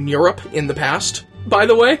town in Europe in the past, by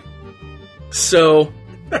the way. So,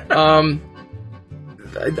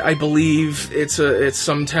 I believe it's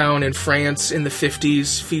some town in France in the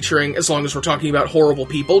 50s featuring, as long as we're talking about horrible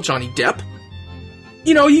people, Johnny Depp.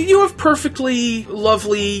 You know, you have perfectly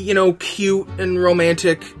lovely, you know, cute and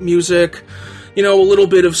romantic music. You know, a little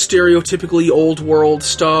bit of stereotypically old world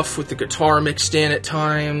stuff with the guitar mixed in at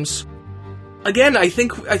times. Again, I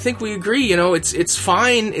think we agree, you know, it's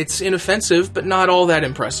fine, it's inoffensive, but not all that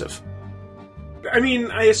impressive. I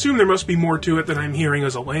mean, I assume there must be more to it than I'm hearing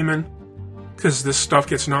as a layman, because this stuff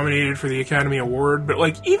gets nominated for the Academy Award, but,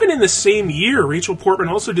 like, even in the same year, Rachel Portman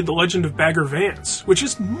also did The Legend of Bagger Vance, which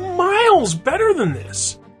is miles better than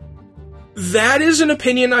this. That is an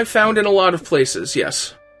opinion I've found in a lot of places,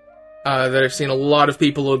 yes. That I've seen a lot of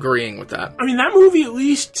people agreeing with that. I mean, that movie at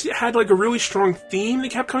least had, like, a really strong theme that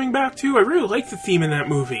kept coming back to. I really liked the theme in that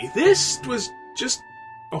movie. This was just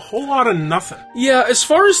a whole lot of nothing. Yeah, as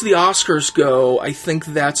far as the Oscars go, I think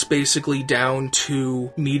that's basically down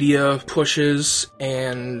to media pushes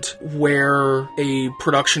and where a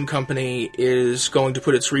production company is going to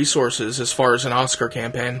put its resources as far as an Oscar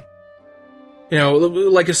campaign. You know,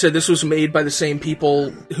 like I said, this was made by the same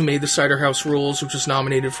people who made the Cider House Rules, which was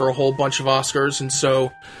nominated for a whole bunch of Oscars, and so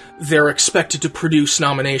they're expected to produce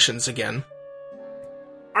nominations again.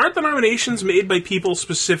 Aren't the nominations made by people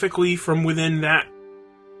specifically from within that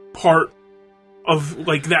part of,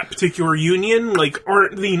 like, that particular union? Like,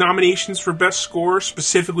 aren't the nominations for Best Score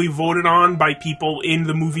specifically voted on by people in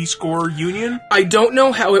the movie score union? I don't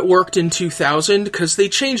know how it worked in 2000, because they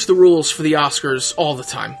changed the rules for the Oscars all the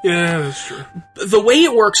time. Yeah, that's true. The way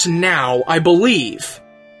it works now, I believe,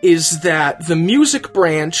 is that the music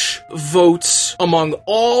branch votes among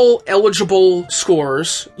all eligible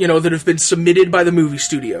scores, you know, that have been submitted by the movie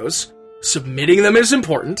studios. Submitting them is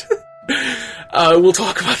important. We'll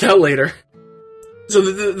talk about that later. So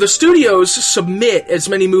the studios submit as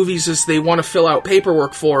many movies as they want to fill out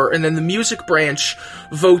paperwork for, and then the music branch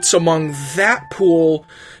votes among that pool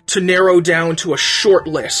to narrow down to a short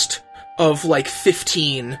list of, like,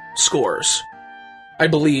 15 scores, I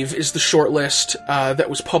believe, is the short list that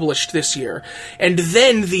was published this year. And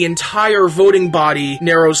then the entire voting body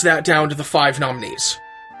narrows that down to the 5 nominees.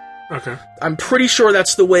 Okay. I'm pretty sure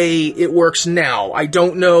that's the way it works now. I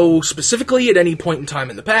don't know specifically at any point in time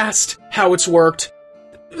in the past how it's worked.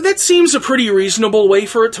 That seems a pretty reasonable way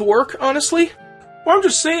for it to work, honestly. Well, I'm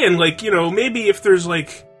just saying, like, you know, maybe if there's,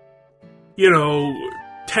 like, you know,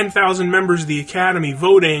 10,000 members of the Academy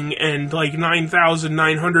voting, and like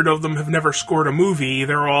 9,900 of them have never scored a movie.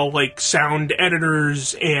 They're all like sound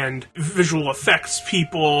editors and visual effects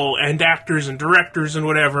people and actors and directors and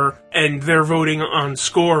whatever, and they're voting on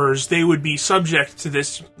scores. They would be subject to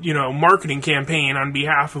this, marketing campaign on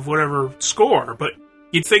behalf of whatever score, but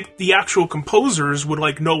you'd think the actual composers would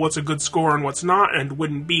like know what's a good score and what's not, and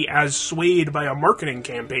wouldn't be as swayed by a marketing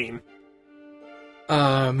campaign.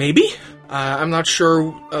 Maybe? I'm not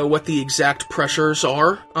sure what the exact pressures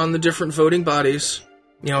are on the different voting bodies.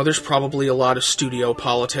 There's probably a lot of studio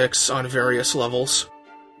politics on various levels.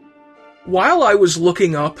 While I was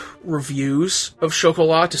looking up reviews of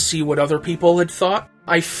Chocolat to see what other people had thought,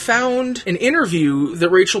 I found an interview that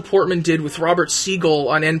Rachel Portman did with Robert Siegel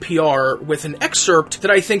on NPR with an excerpt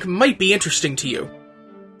that I think might be interesting to you.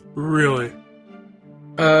 Really?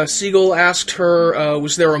 Siegel asked her,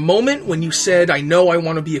 was there a moment when you said, I know I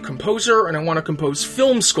want to be a composer and I want to compose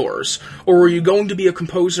film scores? Or were you going to be a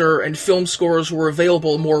composer and film scores were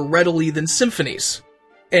available more readily than symphonies?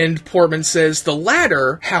 And Portman says, the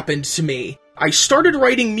latter happened to me. I started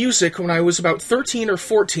writing music when I was about 13 or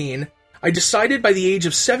 14. I decided by the age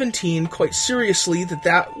of 17 quite seriously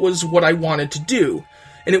that was what I wanted to do.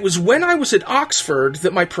 And it was when I was at Oxford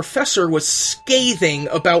that my professor was scathing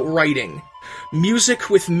about writing. Music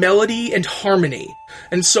with melody and harmony.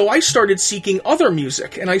 And so I started seeking other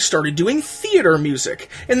music, and I started doing theater music.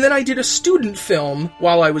 And then I did a student film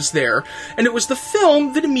while I was there, and it was the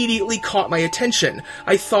film that immediately caught my attention.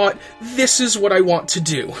 I thought, this is what I want to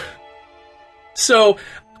do. So,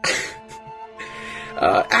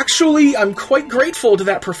 actually, I'm quite grateful to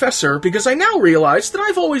that professor, because I now realize that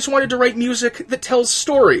I've always wanted to write music that tells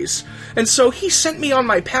stories. And so he sent me on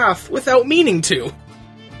my path without meaning to.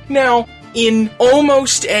 Now, in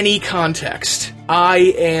almost any context,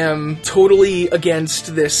 I am totally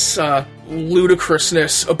against this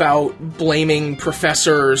ludicrousness about blaming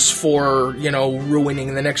professors for,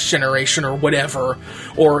 ruining the next generation or whatever,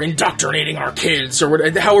 or indoctrinating our kids,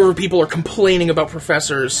 or however people are complaining about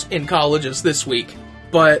professors in colleges this week.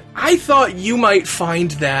 But I thought you might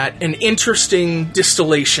find that an interesting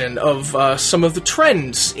distillation of some of the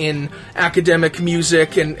trends in academic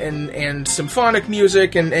music and symphonic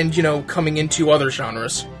music and coming into other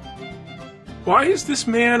genres. Why is this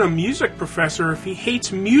man a music professor if he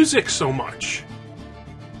hates music so much?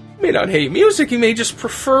 He may not hate music, he may just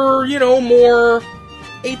prefer, more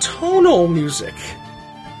atonal music.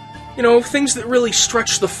 Things that really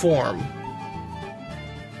stretch the form.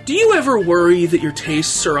 Do you ever worry that your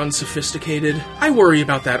tastes are unsophisticated? I worry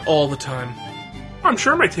about that all the time. I'm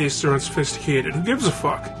sure my tastes are unsophisticated. Who gives a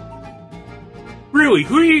fuck? Really,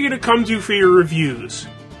 who are you going to come to for your reviews?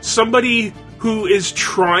 Somebody who is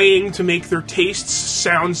trying to make their tastes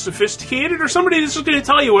sound sophisticated, or somebody that's just going to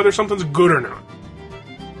tell you whether something's good or not?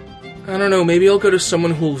 I don't know, maybe I'll go to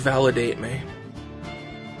someone who'll validate me.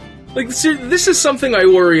 This is something I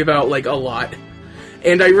worry about, a lot.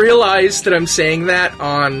 And I realize that I'm saying that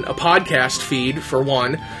on a podcast feed, for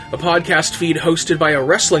one, a podcast feed hosted by a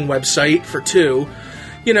wrestling website, for two.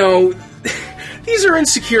 These are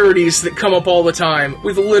insecurities that come up all the time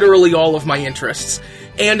with literally all of my interests.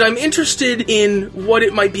 And I'm interested in what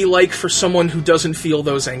it might be like for someone who doesn't feel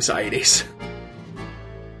those anxieties.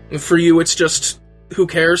 And for you, it's just, who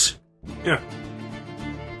cares? Yeah.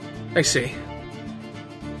 I see.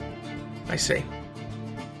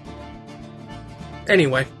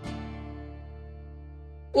 Anyway,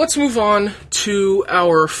 let's move on to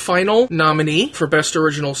our final nominee for Best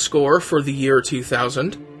Original Score for the year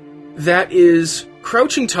 2000. That is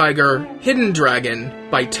Crouching Tiger, Hidden Dragon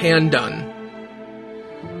by Tan Dun.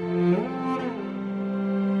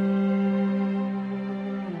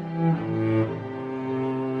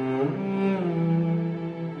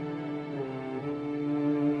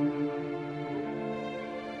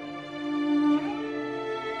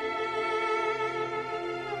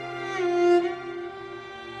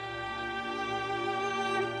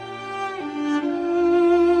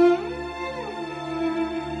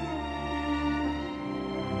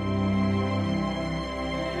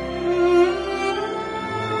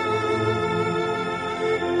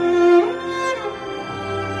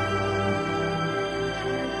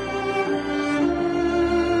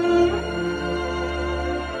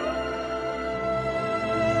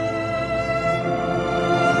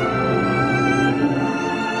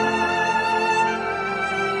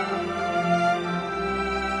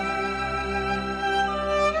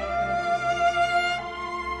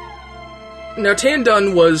 Now, Tan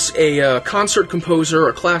Dun was a concert composer,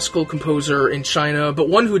 a classical composer in China, but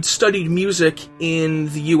one who had studied music in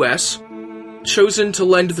the U.S., chosen to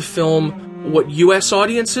lend the film what US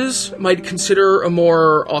audiences might consider a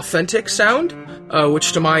more authentic sound,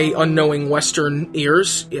 which to my unknowing Western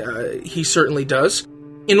ears, he certainly does.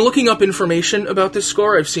 In looking up information about this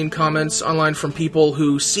score, I've seen comments online from people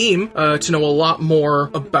who seem to know a lot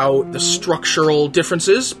more about the structural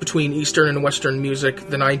differences between Eastern and Western music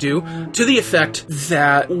than I do, to the effect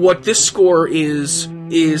that what this score is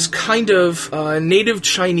kind of a native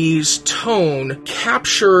Chinese tone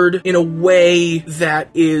captured in a way that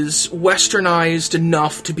is westernized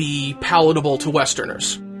enough to be palatable to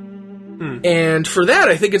Westerners. And for that,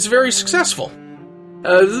 I think it's very successful.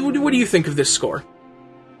 What do you think of this score?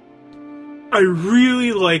 I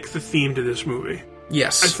really like the theme to this movie.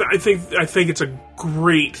 Yes. I think it's a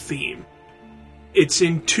great theme. It's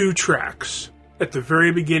in 2 tracks, at the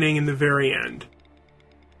very beginning and the very end.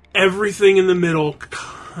 Everything in the middle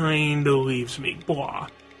kind of leaves me blah.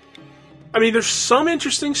 I mean, there's some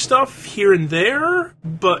interesting stuff here and there,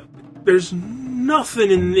 but there's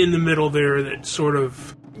nothing in the middle there that sort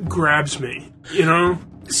of grabs me, you know?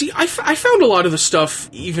 See, I found a lot of the stuff,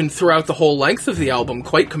 even throughout the whole length of the album,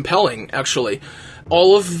 quite compelling, actually.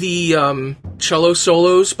 All of the cello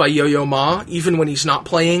solos by Yo-Yo Ma, even when he's not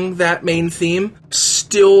playing that main theme,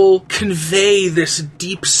 still convey this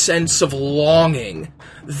deep sense of longing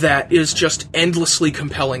that is just endlessly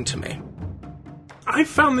compelling to me. I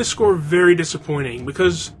found this score very disappointing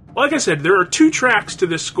because, like I said, there are 2 tracks to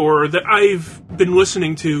this score that I've been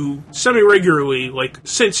listening to semi-regularly, like,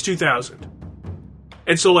 since 2000.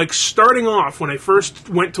 And so, like, starting off, when I first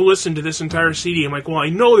went to listen to this entire CD, I'm like, well, I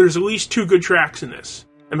know there's at least 2 good tracks in this.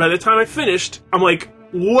 And by the time I finished, I'm like,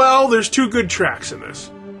 well, there's 2 good tracks in this.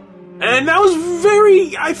 And that was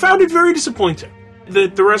I found it very disappointing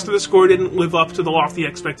that the rest of the score didn't live up to the lofty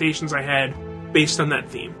expectations I had based on that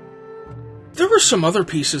theme. There were some other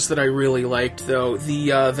pieces that I really liked, though.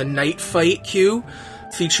 The night fight cue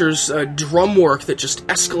features drum work that just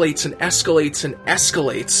escalates and escalates and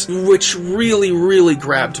escalates, which really, really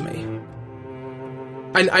grabbed me.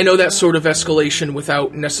 I know that sort of escalation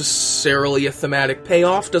without necessarily a thematic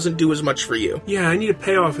payoff doesn't do as much for you. Yeah, I need a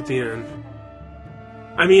payoff at the end.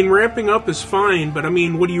 I mean, ramping up is fine, but I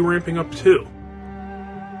mean, what are you ramping up to?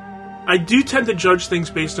 I do tend to judge things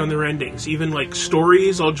based on their endings. Even, like,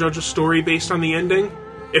 stories, I'll judge a story based on the ending.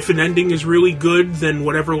 If an ending is really good, then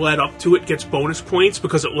whatever led up to it gets bonus points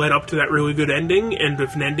because it led up to that really good ending, and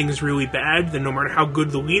if an ending is really bad, then no matter how good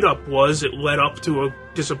the lead-up was, it led up to a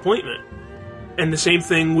disappointment. And the same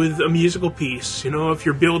thing with a musical piece. You know, if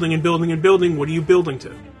you're building and building and building, what are you building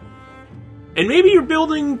to? And maybe you're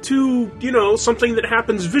building to, you know, something that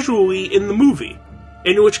happens visually in the movie.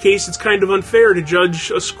 In which case, it's kind of unfair to judge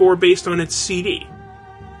a score based on its CD.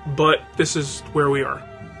 But this is where we are.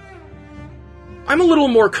 I'm a little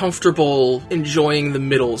more comfortable enjoying the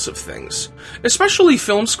middles of things. Especially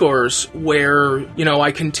film scores where, you know,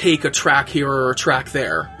 I can take a track here or a track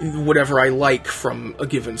there, whatever I like from a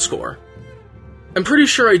given score. I'm pretty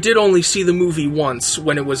sure I did only see the movie once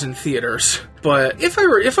when it was in theaters, but if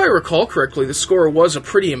I recall correctly, the score was a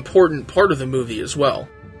pretty important part of the movie as well.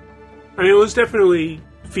 I mean, it was definitely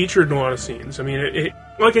featured in a lot of scenes. I mean, it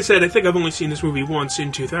like I said, I think I've only seen this movie once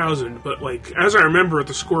in 2000, but, like, as I remember it,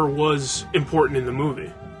 the score was important in the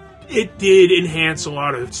movie. It did enhance a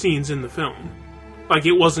lot of scenes in the film. Like,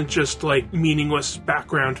 it wasn't just, like, meaningless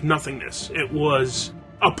background nothingness. It was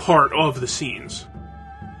a part of the scenes.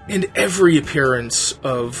 And every appearance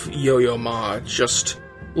of Yo-Yo Ma just,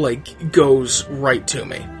 like, goes right to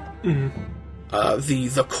me. Mm-hmm.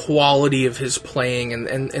 The quality of his playing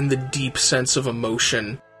and the deep sense of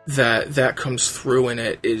emotion that comes through in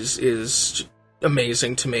it is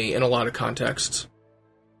amazing to me in a lot of contexts.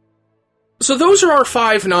 So those are our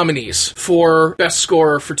 5 nominees for Best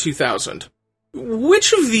Score for 2000.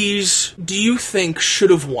 Which of these do you think should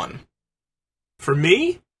have won? For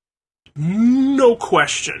me, no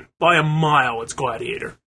question, by a mile, it's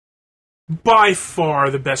Gladiator. By far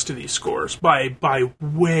the best of these scores. By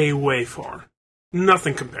way, way far.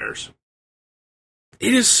 Nothing compares.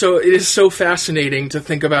 It is so fascinating to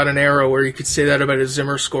think about an era where you could say that about a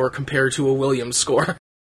Zimmer score compared to a Williams score.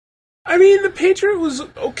 I mean, The Patriot was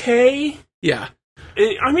okay. Yeah.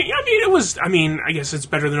 I guess it's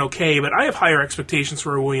better than okay, but I have higher expectations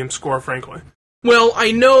for a Williams score, frankly. Well,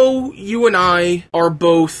 I know you and I are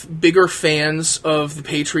both bigger fans of the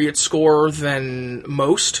Patriot score than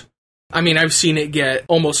most. I mean, I've seen it get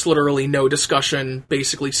almost literally no discussion,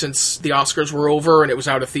 basically, since the Oscars were over and it was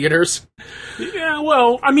out of theaters. Yeah,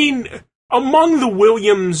 well, I mean, among the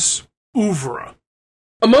Williams oeuvre.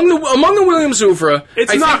 Among the Williams oeuvre...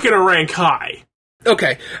 It's not going to rank high.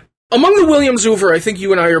 Okay. Among the Williams oeuvre, I think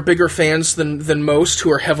you and I are bigger fans than most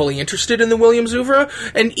who are heavily interested in the Williams oeuvre,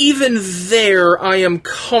 and even there, I am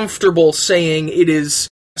comfortable saying it is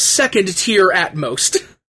second tier at most.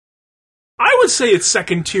 I would say it's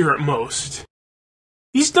second tier at most.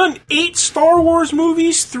 He's done 8 Star Wars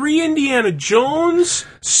movies, 3 Indiana Jones,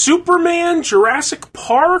 Superman, Jurassic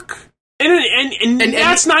Park, and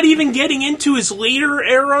that's not even getting into his later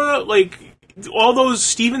era, like all those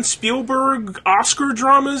Steven Spielberg Oscar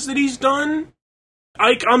dramas that he's done.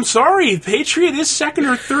 Like, I'm sorry, Patriot is second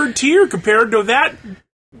or third tier compared to that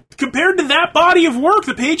body of work.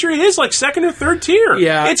 The Patriot is like second or third tier.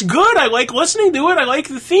 Yeah. It's good. I like listening to it. I like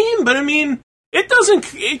the theme, but I mean,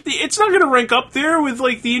 it's not going to rank up there with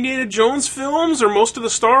like the Indiana Jones films or most of the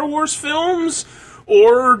Star Wars films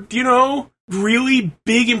or, you know, really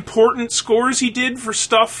big important scores he did for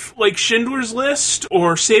stuff like Schindler's List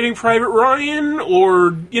or Saving Private Ryan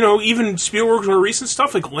or, you know, even Spielberg's more recent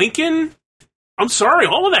stuff like Lincoln. I'm sorry,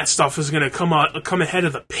 all of that stuff is going to come ahead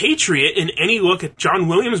of The Patriot in any look at John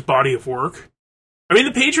Williams' body of work. I mean,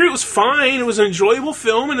 The Patriot was fine, it was an enjoyable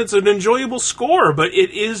film, and it's an enjoyable score, but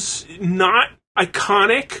it is not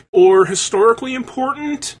iconic or historically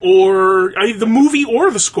important or the movie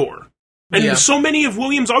or the score. And so many of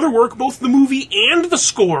Williams' other work, both the movie and the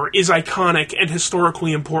score, is iconic and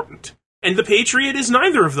historically important. And The Patriot is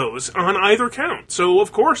neither of those on either count. So,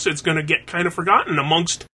 of course, it's going to get kind of forgotten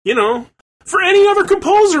amongst, you know, for any other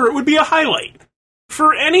composer, it would be a highlight.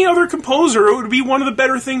 For any other composer, it would be one of the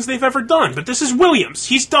better things they've ever done. But this is Williams.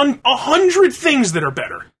 He's done 100 things that are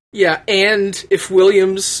better. Yeah, and if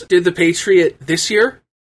Williams did The Patriot this year...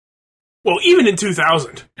 Well, even in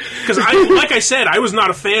 2000. Because, like I said, I was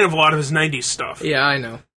not a fan of a lot of his 90s stuff. Yeah, I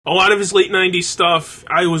know. A lot of his late 90s stuff,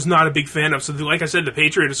 I was not a big fan of. So, like I said, The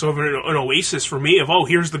Patriot is sort of an oasis for me of, oh,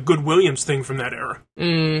 here's the good Williams thing from that era.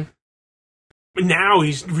 But now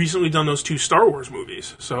he's recently done those 2 Star Wars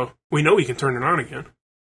movies, so we know he can turn it on again.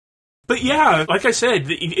 But yeah, like I said,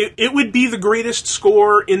 it would be the greatest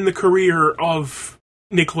score in the career of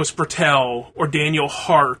Nicholas Britell, or Daniel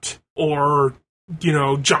Hart, or, you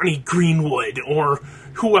know, Johnny Greenwood, or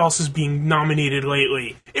who else is being nominated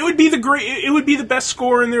lately. It would be the best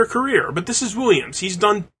score in their career, but this is Williams. He's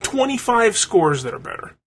done 25 scores that are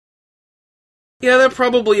better. Yeah, that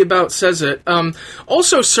probably about says it.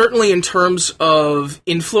 Also, certainly in terms of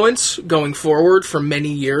influence going forward for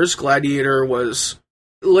many years, Gladiator was,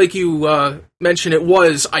 like you mentioned, it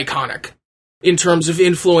was iconic in terms of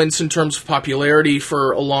influence, in terms of popularity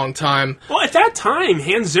for a long time. Well, at that time,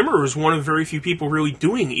 Hans Zimmer was one of very few people really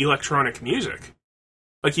doing electronic music.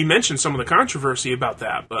 Like you mentioned some of the controversy about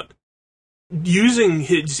that, but using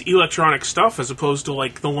his electronic stuff as opposed to,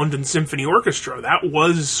 like, the London Symphony Orchestra, that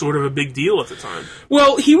was sort of a big deal at the time.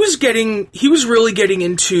 Well, he was really getting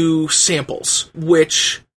into samples,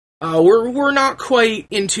 which were not quite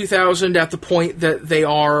in 2000 at the point that they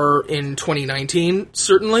are in 2019,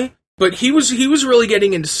 certainly. But he was really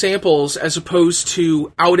getting into samples as opposed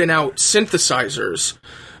to out-and-out synthesizers,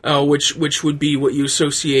 which would be what you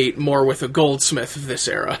associate more with a Goldsmith of this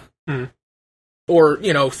era. Or,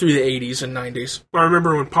 you know, through the 80s and 90s. I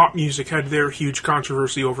remember when pop music had their huge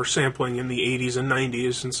controversy over sampling in the 80s and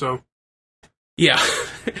 90s, and so... Yeah.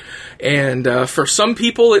 And for some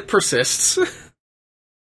people, it persists.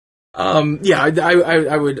 Yeah,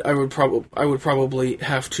 I would probably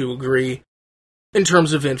have to agree in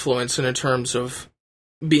terms of influence and in terms of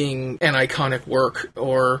being an iconic work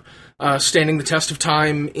or standing the test of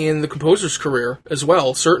time in the composer's career as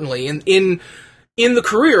well, certainly. In the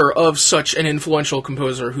career of such an influential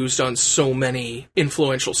composer who's done so many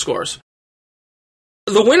influential scores.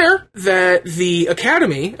 The winner that the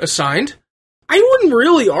Academy assigned, I wouldn't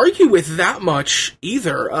really argue with that much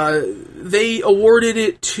either. They awarded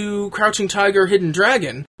it to Crouching Tiger, Hidden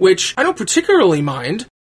Dragon, which I don't particularly mind.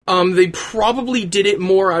 They probably did it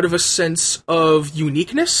more out of a sense of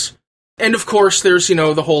uniqueness. And of course, there's, you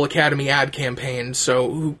know, the whole Academy ad campaign,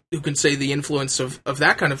 so who can say the influence of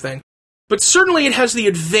that kind of thing. But certainly it has the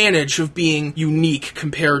advantage of being unique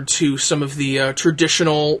compared to some of the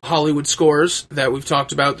traditional Hollywood scores that we've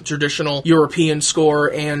talked about, the traditional European score,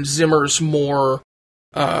 and Zimmer's more,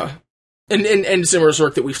 and Zimmer's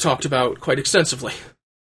work that we've talked about quite extensively.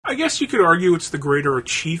 I guess you could argue it's the greater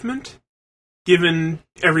achievement, given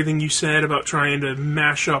everything you said about trying to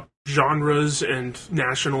mash up genres and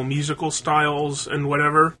national musical styles and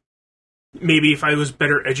whatever. Maybe if I was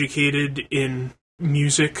better educated in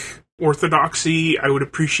music orthodoxy, I would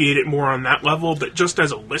appreciate it more on that level, but just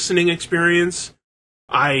as a listening experience,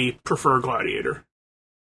 I prefer Gladiator.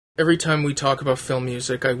 Every time we talk about film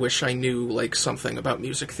music, I wish I knew, like, something about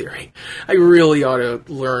music theory. I really ought to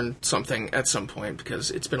learn something at some point,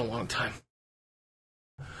 because it's been a long time.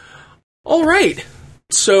 Alright,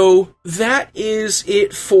 so that is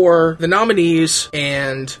it for the nominees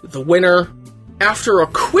and the winner. After a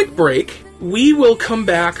quick break, we will come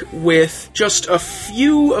back with just a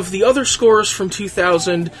few of the other scores from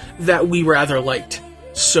 2000 that we rather liked.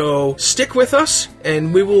 So stick with us,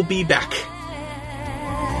 and we will be back.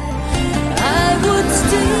 I would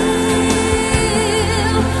still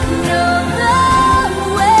know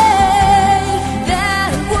the way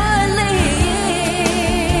that would lead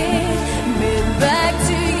me back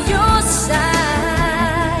to your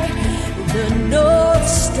side. The North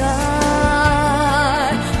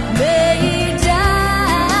Star may die,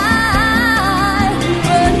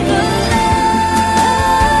 but the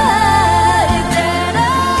light that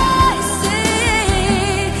I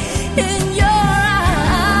see in your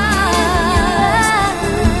eyes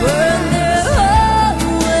burn their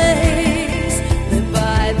always live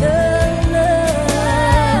by the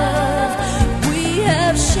love we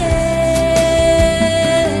have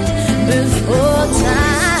shared before time.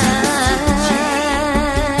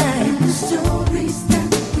 The stories that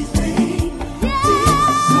we think,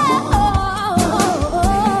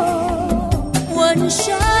 one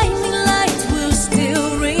shining light will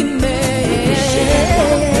still remain.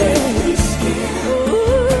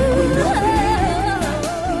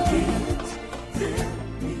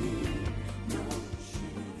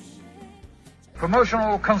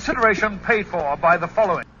 Promotional consideration paid for by the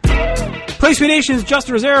following. PlayStation Nation's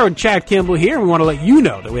Justin Rosero and Chad Campbell here, and we want to let you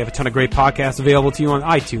know that we have a ton of great podcasts available to you on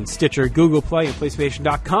iTunes, Stitcher, Google Play, and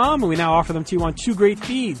PlayStation.com, and we now offer them to you on two great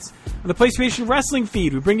feeds. On the PlayStation Wrestling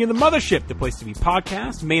feed, we bring you the Mothership, the Place to Be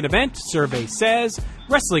podcast, Main Event, Survey Says,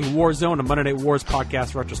 Wrestling Warzone, a Monday Night Wars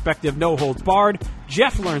podcast retrospective, No Holds Barred,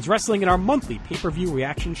 Jeff Learns Wrestling, and our monthly pay-per-view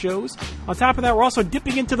reaction shows. On top of that, we're also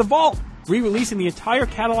dipping into the vault, re-releasing the entire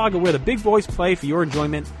catalog of where the big boys play for your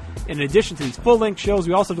enjoyment. And in addition to these full-length shows,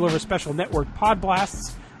 we also deliver special network pod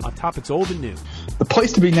blasts on topics old and new. The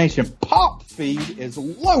Place to Be Nation Pop feed is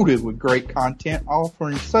loaded with great content,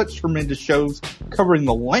 offering such tremendous shows covering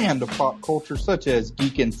the land of pop culture, such as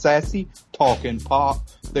Geek and Sassy, Talkin' Pop,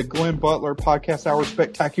 the Glenn Butler Podcast Hour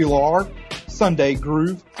Spectacular, Sunday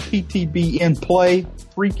Groove, PTB in Play,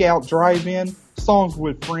 Freak Out Drive-In, Songs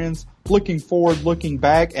with Friends, Looking Forward, Looking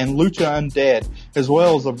Back, and Lucha Undead, as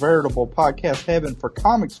well as a veritable podcast heaven for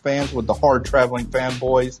comics fans with the Hard Traveling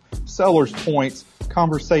Fanboys, Sellers Points,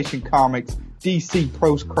 Conversation Comics, DC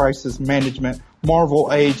Post-Crisis Management, Marvel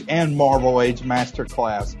Age, and Marvel Age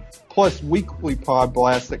Masterclass, plus weekly pod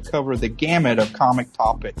blasts that cover the gamut of comic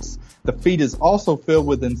topics. The feed is also filled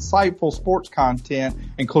with insightful sports content,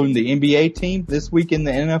 including the NBA team, This Week in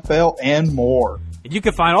the NFL, and more. And you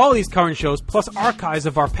can find all of these current shows, plus archives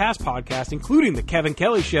of our past podcasts, including The Kevin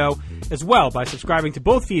Kelly Show, as well by subscribing to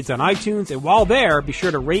both feeds on iTunes. And while there, be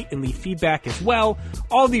sure to rate and leave feedback as well.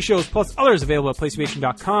 All of these shows, plus others available at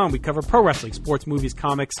PlayStation.com. We cover pro wrestling, sports, movies,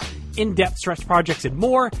 comics, in-depth stretch projects, and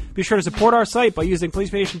more. Be sure to support our site by using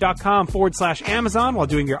PlayStation.com/Amazon while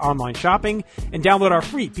doing your online shopping. And download our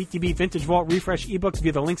free PTB Vintage Vault Refresh ebooks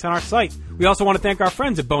via the links on our site. We also want to thank our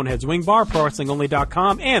friends at Boneheads Wing Bar,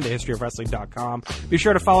 ProWrestlingOnly.com, and TheHistoryOfWrestling.com. Be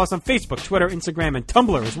sure to follow us on Facebook, Twitter, Instagram, and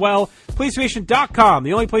Tumblr as well. PlayStation.com,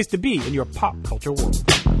 the only place to be in your pop culture world.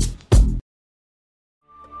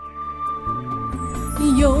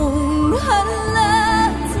 永恒了，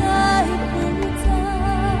在不在？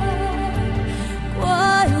怪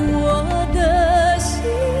我的心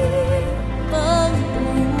放不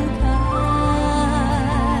开，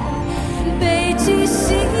背起心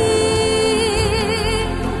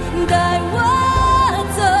带我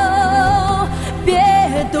走，别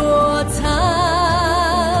躲藏，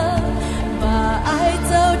把爱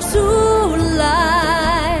走出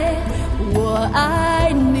来，我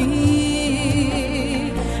爱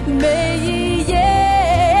你。每一夜，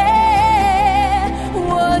我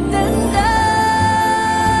等待，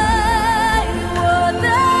我的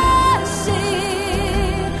心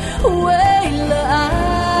为了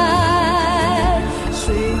爱，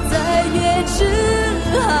睡在夜之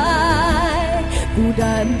海，孤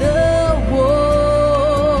单的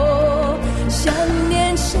我，想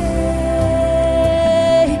念谁，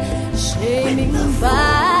谁明白。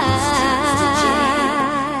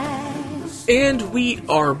And we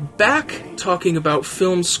are back talking about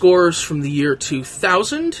film scores from the year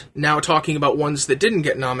 2000, now talking about ones that didn't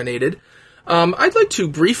get nominated. I'd like to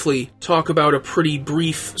briefly talk about a pretty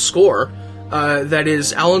brief score, that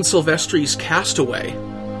is Alan Silvestri's Castaway.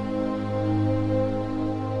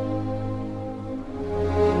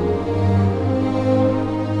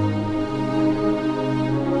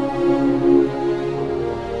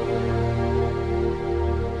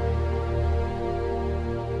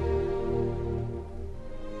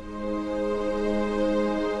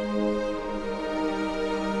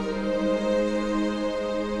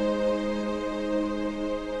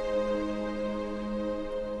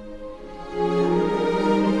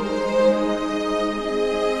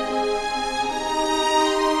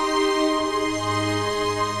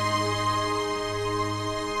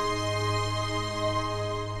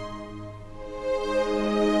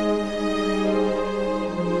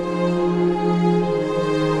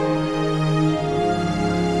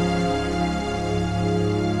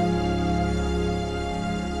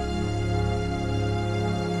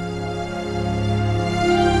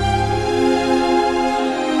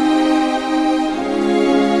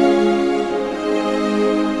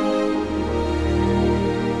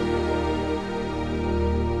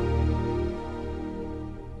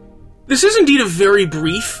 This is indeed a very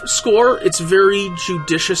brief score. It's very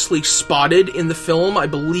judiciously spotted in the film. I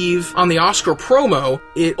believe on the Oscar promo,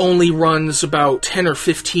 it only runs about 10 or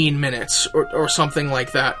 15 minutes or something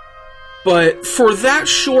like that. But for that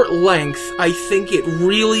short length, I think it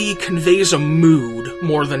really conveys a mood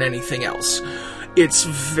more than anything else. It's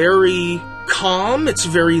very calm, it's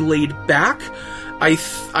very laid back. I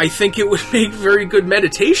think it would make very good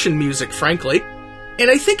meditation music, frankly. And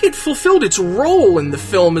I think it fulfilled its role in the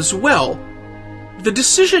film as well. The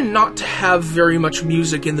decision not to have very much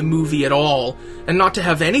music in the movie at all, and not to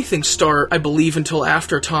have anything start, I believe, until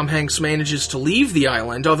after Tom Hanks manages to leave the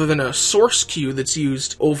island, other than a source cue that's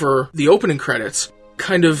used over the opening credits,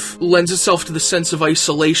 kind of lends itself to the sense of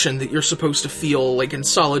isolation that you're supposed to feel, like in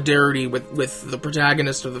solidarity with the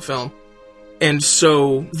protagonist of the film. And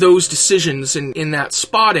so those decisions in that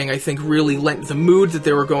spotting, I think, really lent the mood that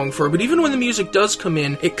they were going for. But even when the music does come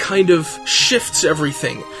in, it kind of shifts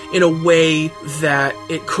everything in a way that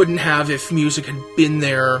it couldn't have if music had been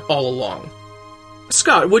there all along.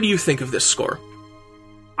 Scott, what do you think of this score?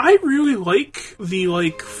 I really like the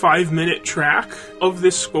 5-minute track of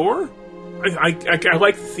this score. I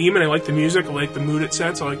like the theme and I like the music. I like the mood it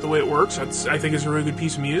sets. I like the way it works. I think it's a really good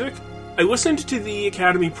piece of music. I listened to the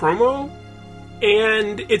Academy promo,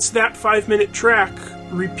 and it's that 5-minute track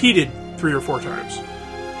repeated 3 or 4 times.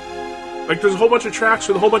 Like, there's a whole bunch of tracks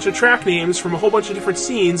with a whole bunch of track names from a whole bunch of different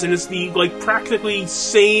scenes, and it's the, practically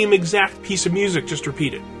same exact piece of music just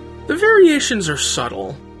repeated. The variations are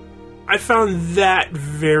subtle. I found that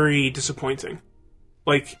very disappointing.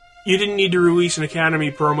 You didn't need to release an Academy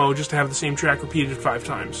promo just to have the same track repeated 5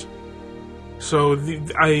 times. So,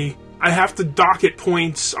 I have to dock it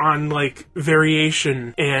points on,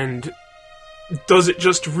 variation, and does it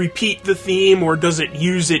just repeat the theme, or does it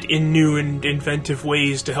use it in new and inventive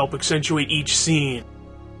ways to help accentuate each scene?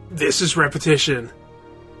 This is repetition.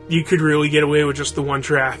 You could really get away with just the one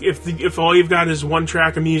track. If all you've got is one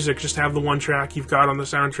track of music, just have the one track you've got on the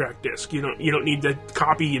soundtrack disc. You don't need to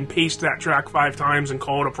copy and paste that track 5 times and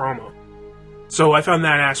call it a promo. So I found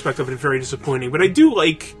that aspect of it very disappointing. But I do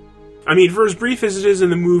for as brief as it is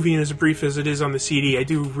in the movie and as brief as it is on the CD, I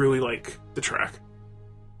do really like the track.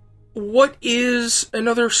 What is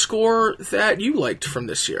another score that you liked from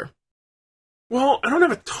this year? Well, I don't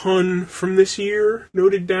have a ton from this year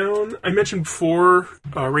noted down. I mentioned before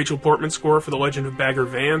Rachel Portman's score for The Legend of Bagger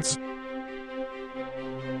Vance.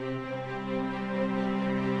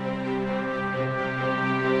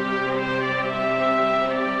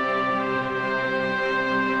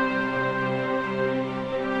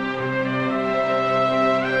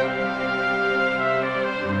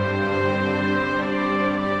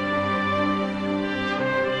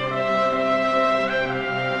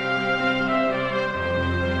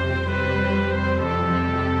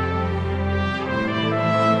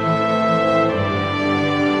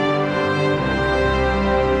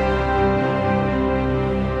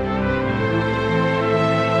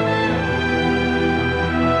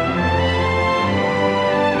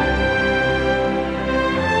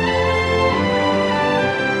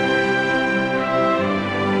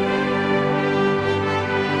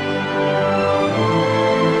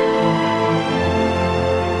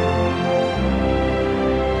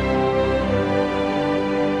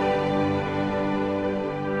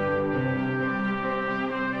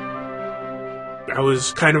 I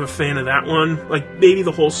was kind of a fan of that one. Maybe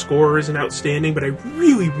the whole score isn't outstanding, but I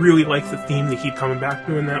really, really like the theme they keep coming back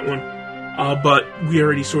to in that one. But we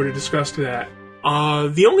already sort of discussed that.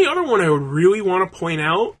 The only other one I would really want to point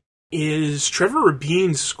out is Trevor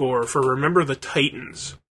Rabin's score for Remember the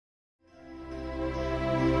Titans.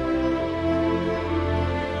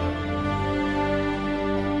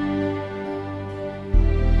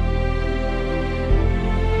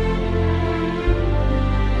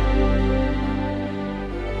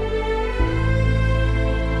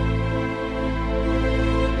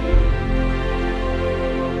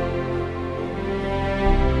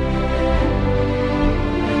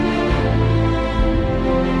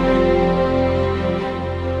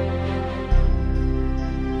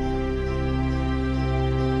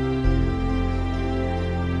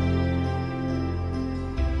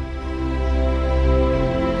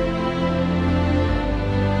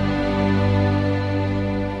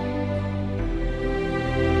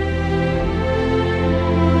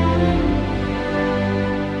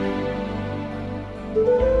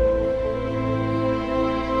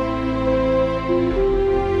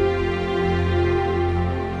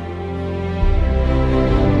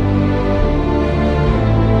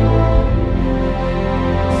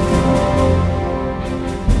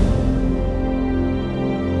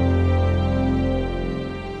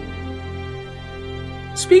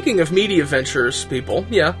 speaking of media ventures, people,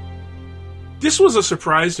 yeah. This was a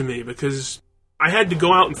surprise to me because I had to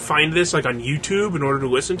go out and find this like on YouTube in order to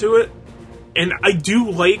listen to it. And I do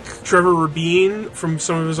like Trevor Rabin from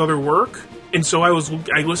some of his other work. And so I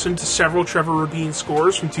listened to several Trevor Rabin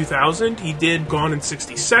scores from 2000. He did Gone in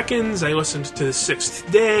 60 Seconds. I listened to The Sixth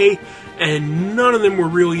Day, and none of them were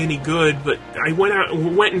really any good. But I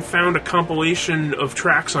went and found a compilation of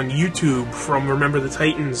tracks on YouTube from Remember the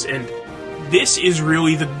Titans, and this is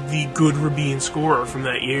really the good Rabin score from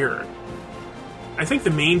that year. I think the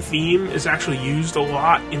main theme is actually used a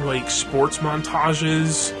lot in like sports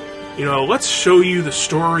montages. You know, let's show you the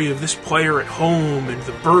story of this player at home and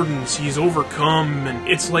the burdens he's overcome, and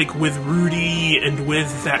it's like with Rudy and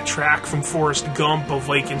with that track from Forrest Gump of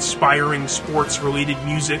like inspiring sports-related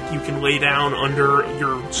music you can lay down under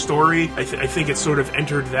your story. I think it's sort of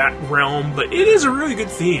entered that realm, but it is a really good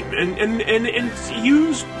theme, and it's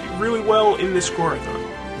used really well in this score, I thought.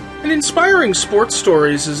 And inspiring sports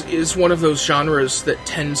stories is one of those genres that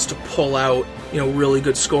tends to pull out, you know, really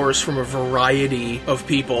good scores from a variety of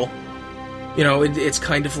people. You know, it's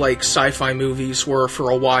kind of like sci-fi movies were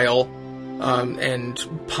for a while,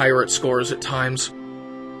 and pirate scores at times.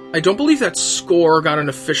 I don't believe that score got an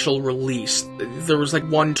official release. There was like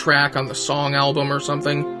one track on the Song album or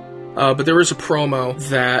something, but there is a promo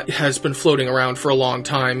that has been floating around for a long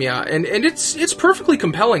time, yeah, and it's perfectly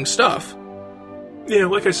compelling stuff. Yeah,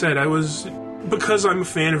 like I said, because I'm a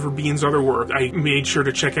fan of Rabin's other work, I made sure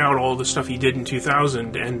to check out all the stuff he did in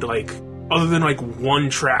 2000, and like, other than like one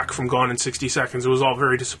track from Gone in 60 Seconds, it was all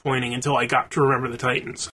very disappointing until I got to Remember the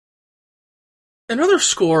Titans. Another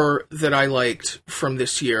score that I liked from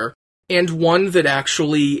this year, and one that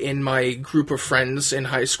actually in my group of friends in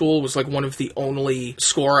high school was like one of the only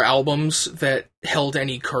score albums that held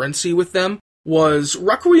any currency with them, was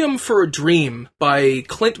Requiem for a Dream by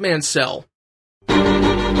Clint Mansell.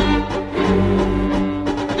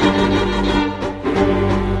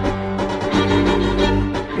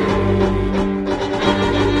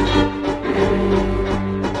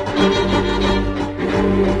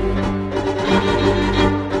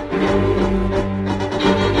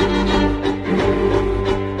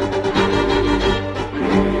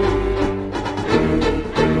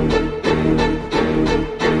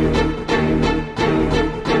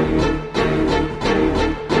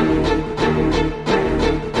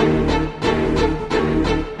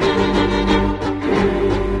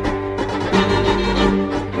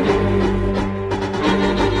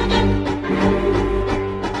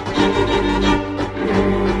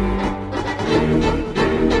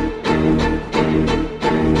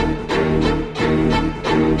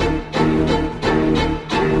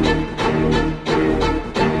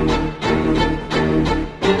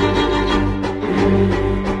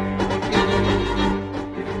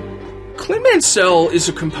 Mansell is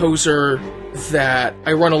a composer that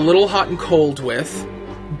I run a little hot and cold with,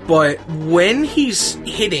 but when he's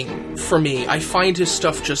hitting for me, I find his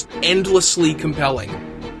stuff just endlessly compelling.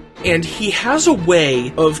 And he has a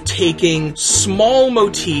way of taking small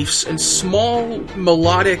motifs and small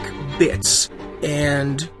melodic bits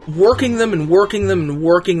and working them and working them and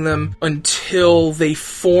working them until they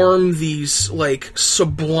form these, like,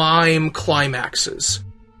 sublime climaxes.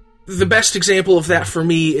 The best example of that for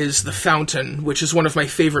me is The Fountain, which is one of my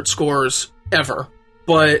favorite scores ever.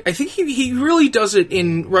 But I think he really does it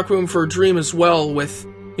in Requiem for a Dream as well with,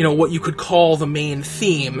 you know, what you could call the main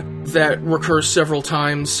theme that recurs several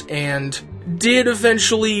times and did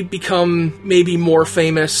eventually become maybe more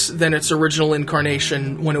famous than its original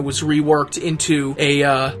incarnation when it was reworked into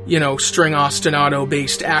a, string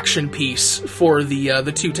ostinato-based action piece for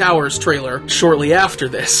the Two Towers trailer shortly after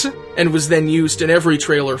this, and was then used in every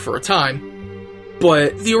trailer for a time.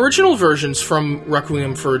 But the original versions from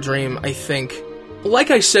Requiem for a Dream, I think, like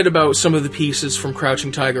I said about some of the pieces from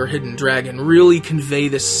Crouching Tiger, Hidden Dragon, really convey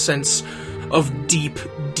this sense of deep,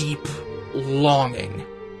 deep longing.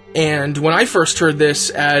 And when I first heard this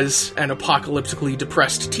as an apocalyptically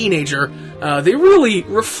depressed teenager, they really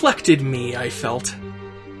reflected me, I felt.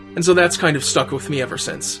 And so that's kind of stuck with me ever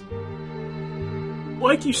since.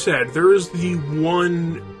 Like you said, there is the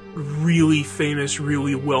one really famous,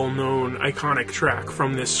 really well-known, iconic track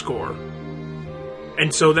from this score.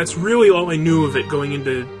 And so that's really all I knew of it going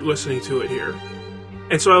into listening to it here.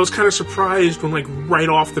 And so I was kind of surprised when, like, right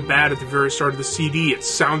off the bat at the very start of the CD, it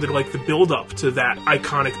sounded like the build-up to that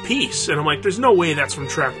iconic piece. And I'm like, there's no way that's from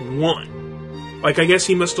track 1. Like, I guess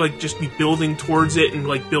he must, like, just be building towards it and,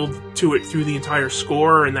 like, build to it through the entire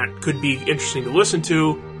score, and that could be interesting to listen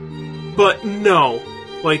to. But no.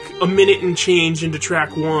 Like, a minute and change into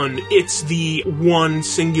track 1, it's the one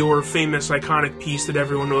singular, famous, iconic piece that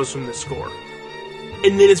everyone knows from this score.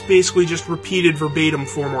 and then it's basically just repeated verbatim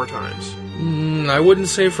 4 more times. I wouldn't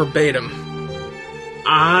say verbatim.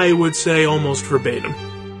 I would say almost verbatim.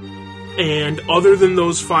 And other than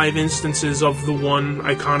those 5 instances of the one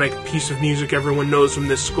iconic piece of music everyone knows from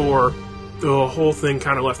this score, the whole thing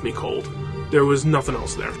kind of left me cold. There was nothing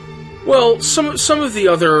else there. Well, some of the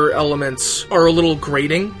other elements are a little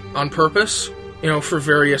grating on purpose, for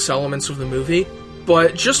various elements of the movie.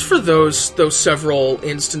 But just for those several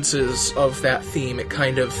instances of that theme, it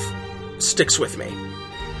kind of sticks with me.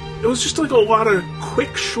 It was just like a lot of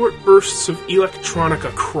quick, short bursts of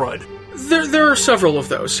electronica crud. There are several of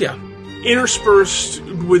those, yeah. Interspersed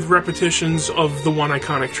with repetitions of the one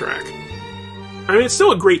iconic track. I mean, it's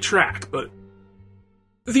still a great track, but...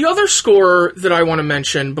 The other score that I want to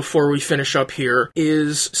mention before we finish up here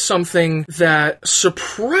is something that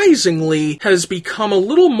surprisingly has become a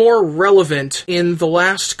little more relevant in the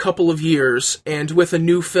last couple of years, and with a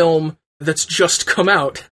new film that's just come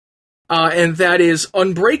out. And that is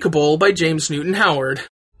Unbreakable by James Newton Howard.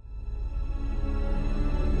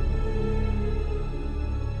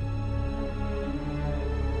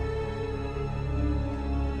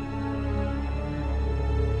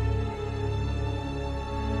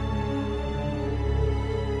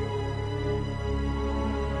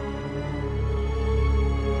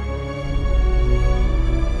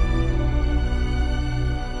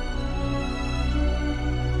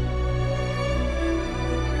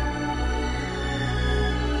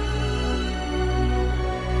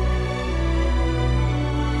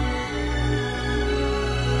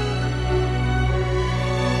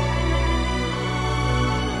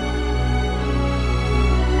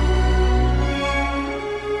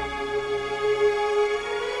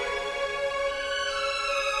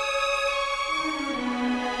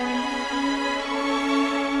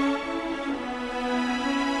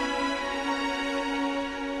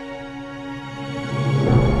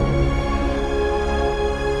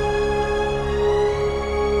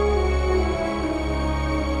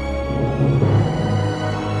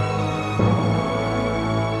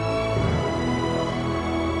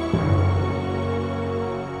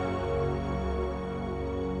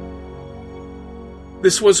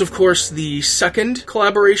 This was, of course, the second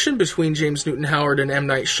collaboration between James Newton Howard and M.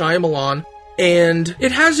 Night Shyamalan, and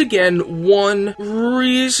it has, again, one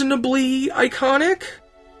reasonably iconic,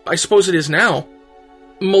 I suppose it is now,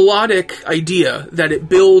 melodic idea that it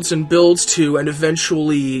builds and builds to and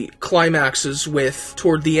eventually climaxes with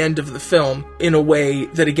toward the end of the film in a way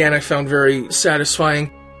that, again, I found very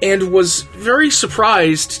satisfying. And was very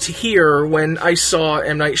surprised to hear when I saw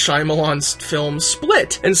M. Night Shyamalan's film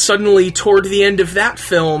Split. And suddenly, toward the end of that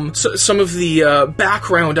film, some of the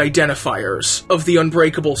background identifiers of the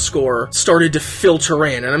Unbreakable score started to filter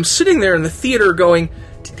in. And I'm sitting there in the theater going,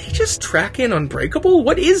 did they just track in Unbreakable?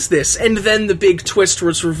 What is this? And then the big twist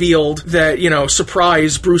was revealed that,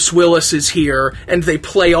 surprise, Bruce Willis is here, and they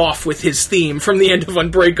play off with his theme from the end of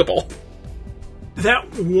Unbreakable.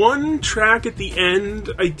 That one track at the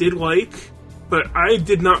end I did like, but I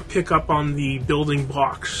did not pick up on the building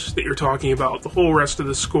blocks that you're talking about. The whole rest of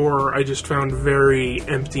the score I just found very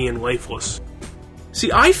empty and lifeless.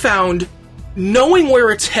 See, I found, knowing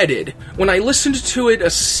where it's headed, when I listened to it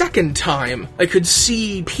a second time, I could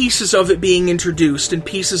see pieces of it being introduced and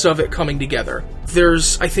pieces of it coming together.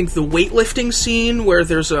 There's, I think, the weightlifting scene where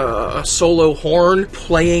there's a solo horn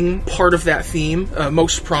playing part of that theme,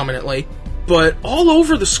 most prominently. But all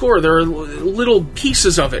over the score, there are little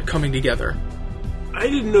pieces of it coming together. I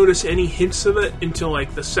didn't notice any hints of it until,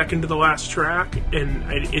 the second to the last track, and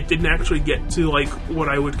it didn't actually get to, what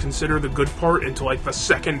I would consider the good part until, the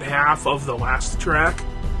second half of the last track.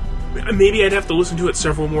 Maybe I'd have to listen to it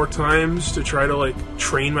several more times to try to,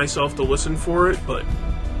 train myself to listen for it, but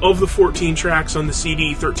of the 14 tracks on the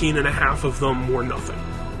CD, 13 and a half of them were nothing.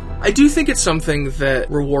 I do think it's something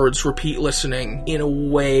that rewards repeat listening in a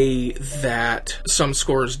way that some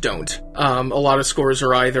scores don't. A lot of scores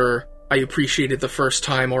are either, I appreciate it the first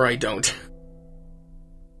time, or I don't.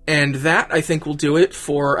 And that, I think, will do it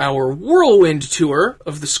for our whirlwind tour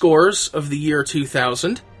of the scores of the year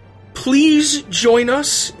 2000. Please join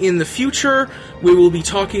us in the future. We will be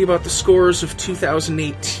talking about the scores of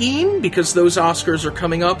 2018, because those Oscars are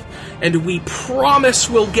coming up, and we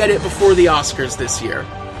promise we'll get it before the Oscars this year.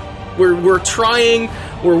 We're trying,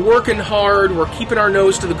 we're working hard, we're keeping our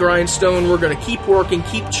nose to the grindstone, we're going to keep working,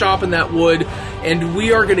 keep chopping that wood, and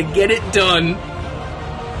we are going to get it done.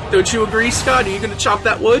 Don't you agree, Scott? Are you going to chop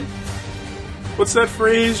that wood? What's that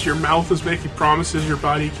phrase? Your mouth is making promises your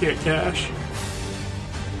body can't cash.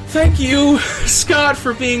 Thank you, Scott,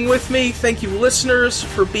 for being with me. Thank you, listeners,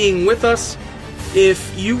 for being with us.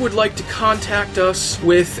 If you would like to contact us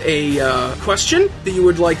with a question that you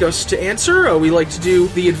would like us to answer, we like to do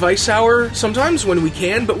the advice hour sometimes when we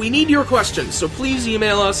can, but we need your questions, so please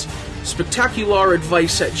email us,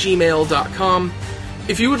 spectacularadvice@gmail.com.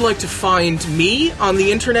 If you would like to find me on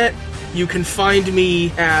the internet, you can find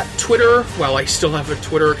me at Twitter, well, I still have a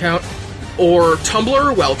Twitter account, or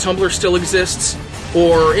Tumblr, well, Tumblr still exists,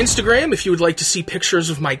 or Instagram, if you would like to see pictures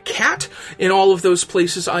of my cat. In all of those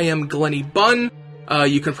places, I am Glenny Bunn.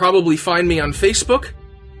 You can probably find me on Facebook.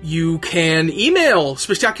 You can email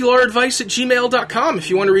spectacularadvice@gmail.com if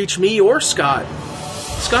you want to reach me or Scott.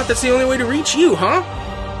 Scott, that's the only way to reach you, huh?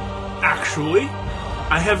 Actually,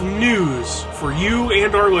 I have news for you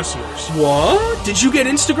and our listeners. What? Did you get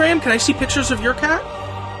Instagram? Can I see pictures of your cat?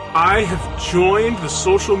 I have joined the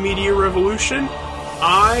social media revolution.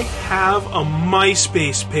 I have a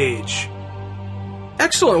MySpace page.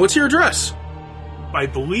 Excellent. What's your address? I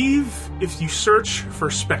believe if you search for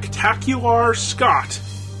Spectacular Scott,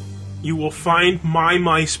 you will find my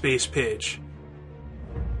MySpace page.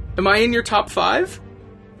 Am I in your top 5?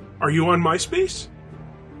 Are you on MySpace?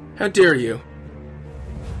 How dare you?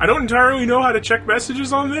 I don't entirely know how to check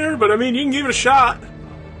messages on there, but I mean, you can give it a shot.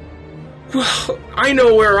 Well, I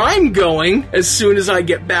know where I'm going as soon as I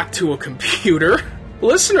get back to a computer.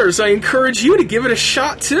 Listeners, I encourage you to give it a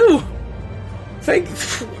shot, too.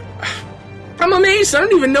 I'm amazed. I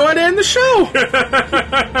don't even know how to end the show.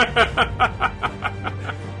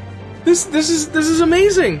 This is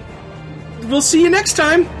amazing. We'll see you next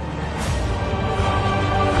time.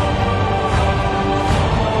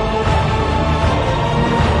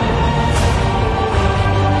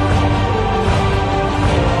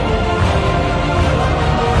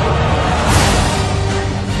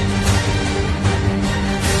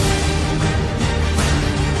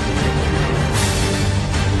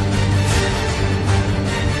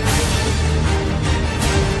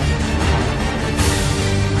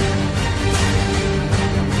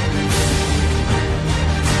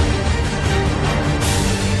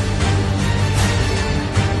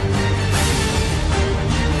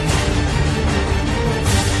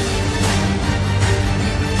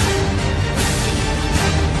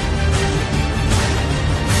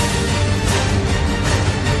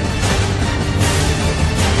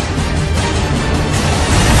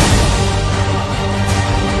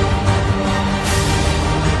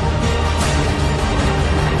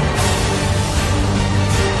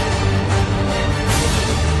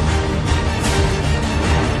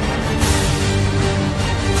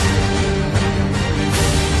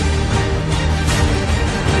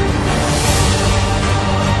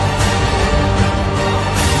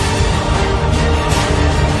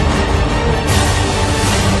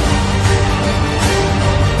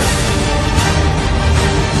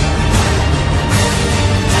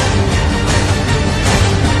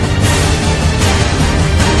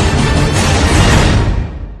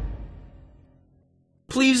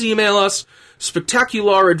 Please email us,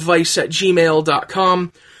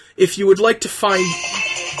 spectacularadvice@gmail.com. If you would like to find...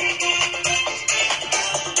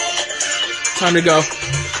 Time to go.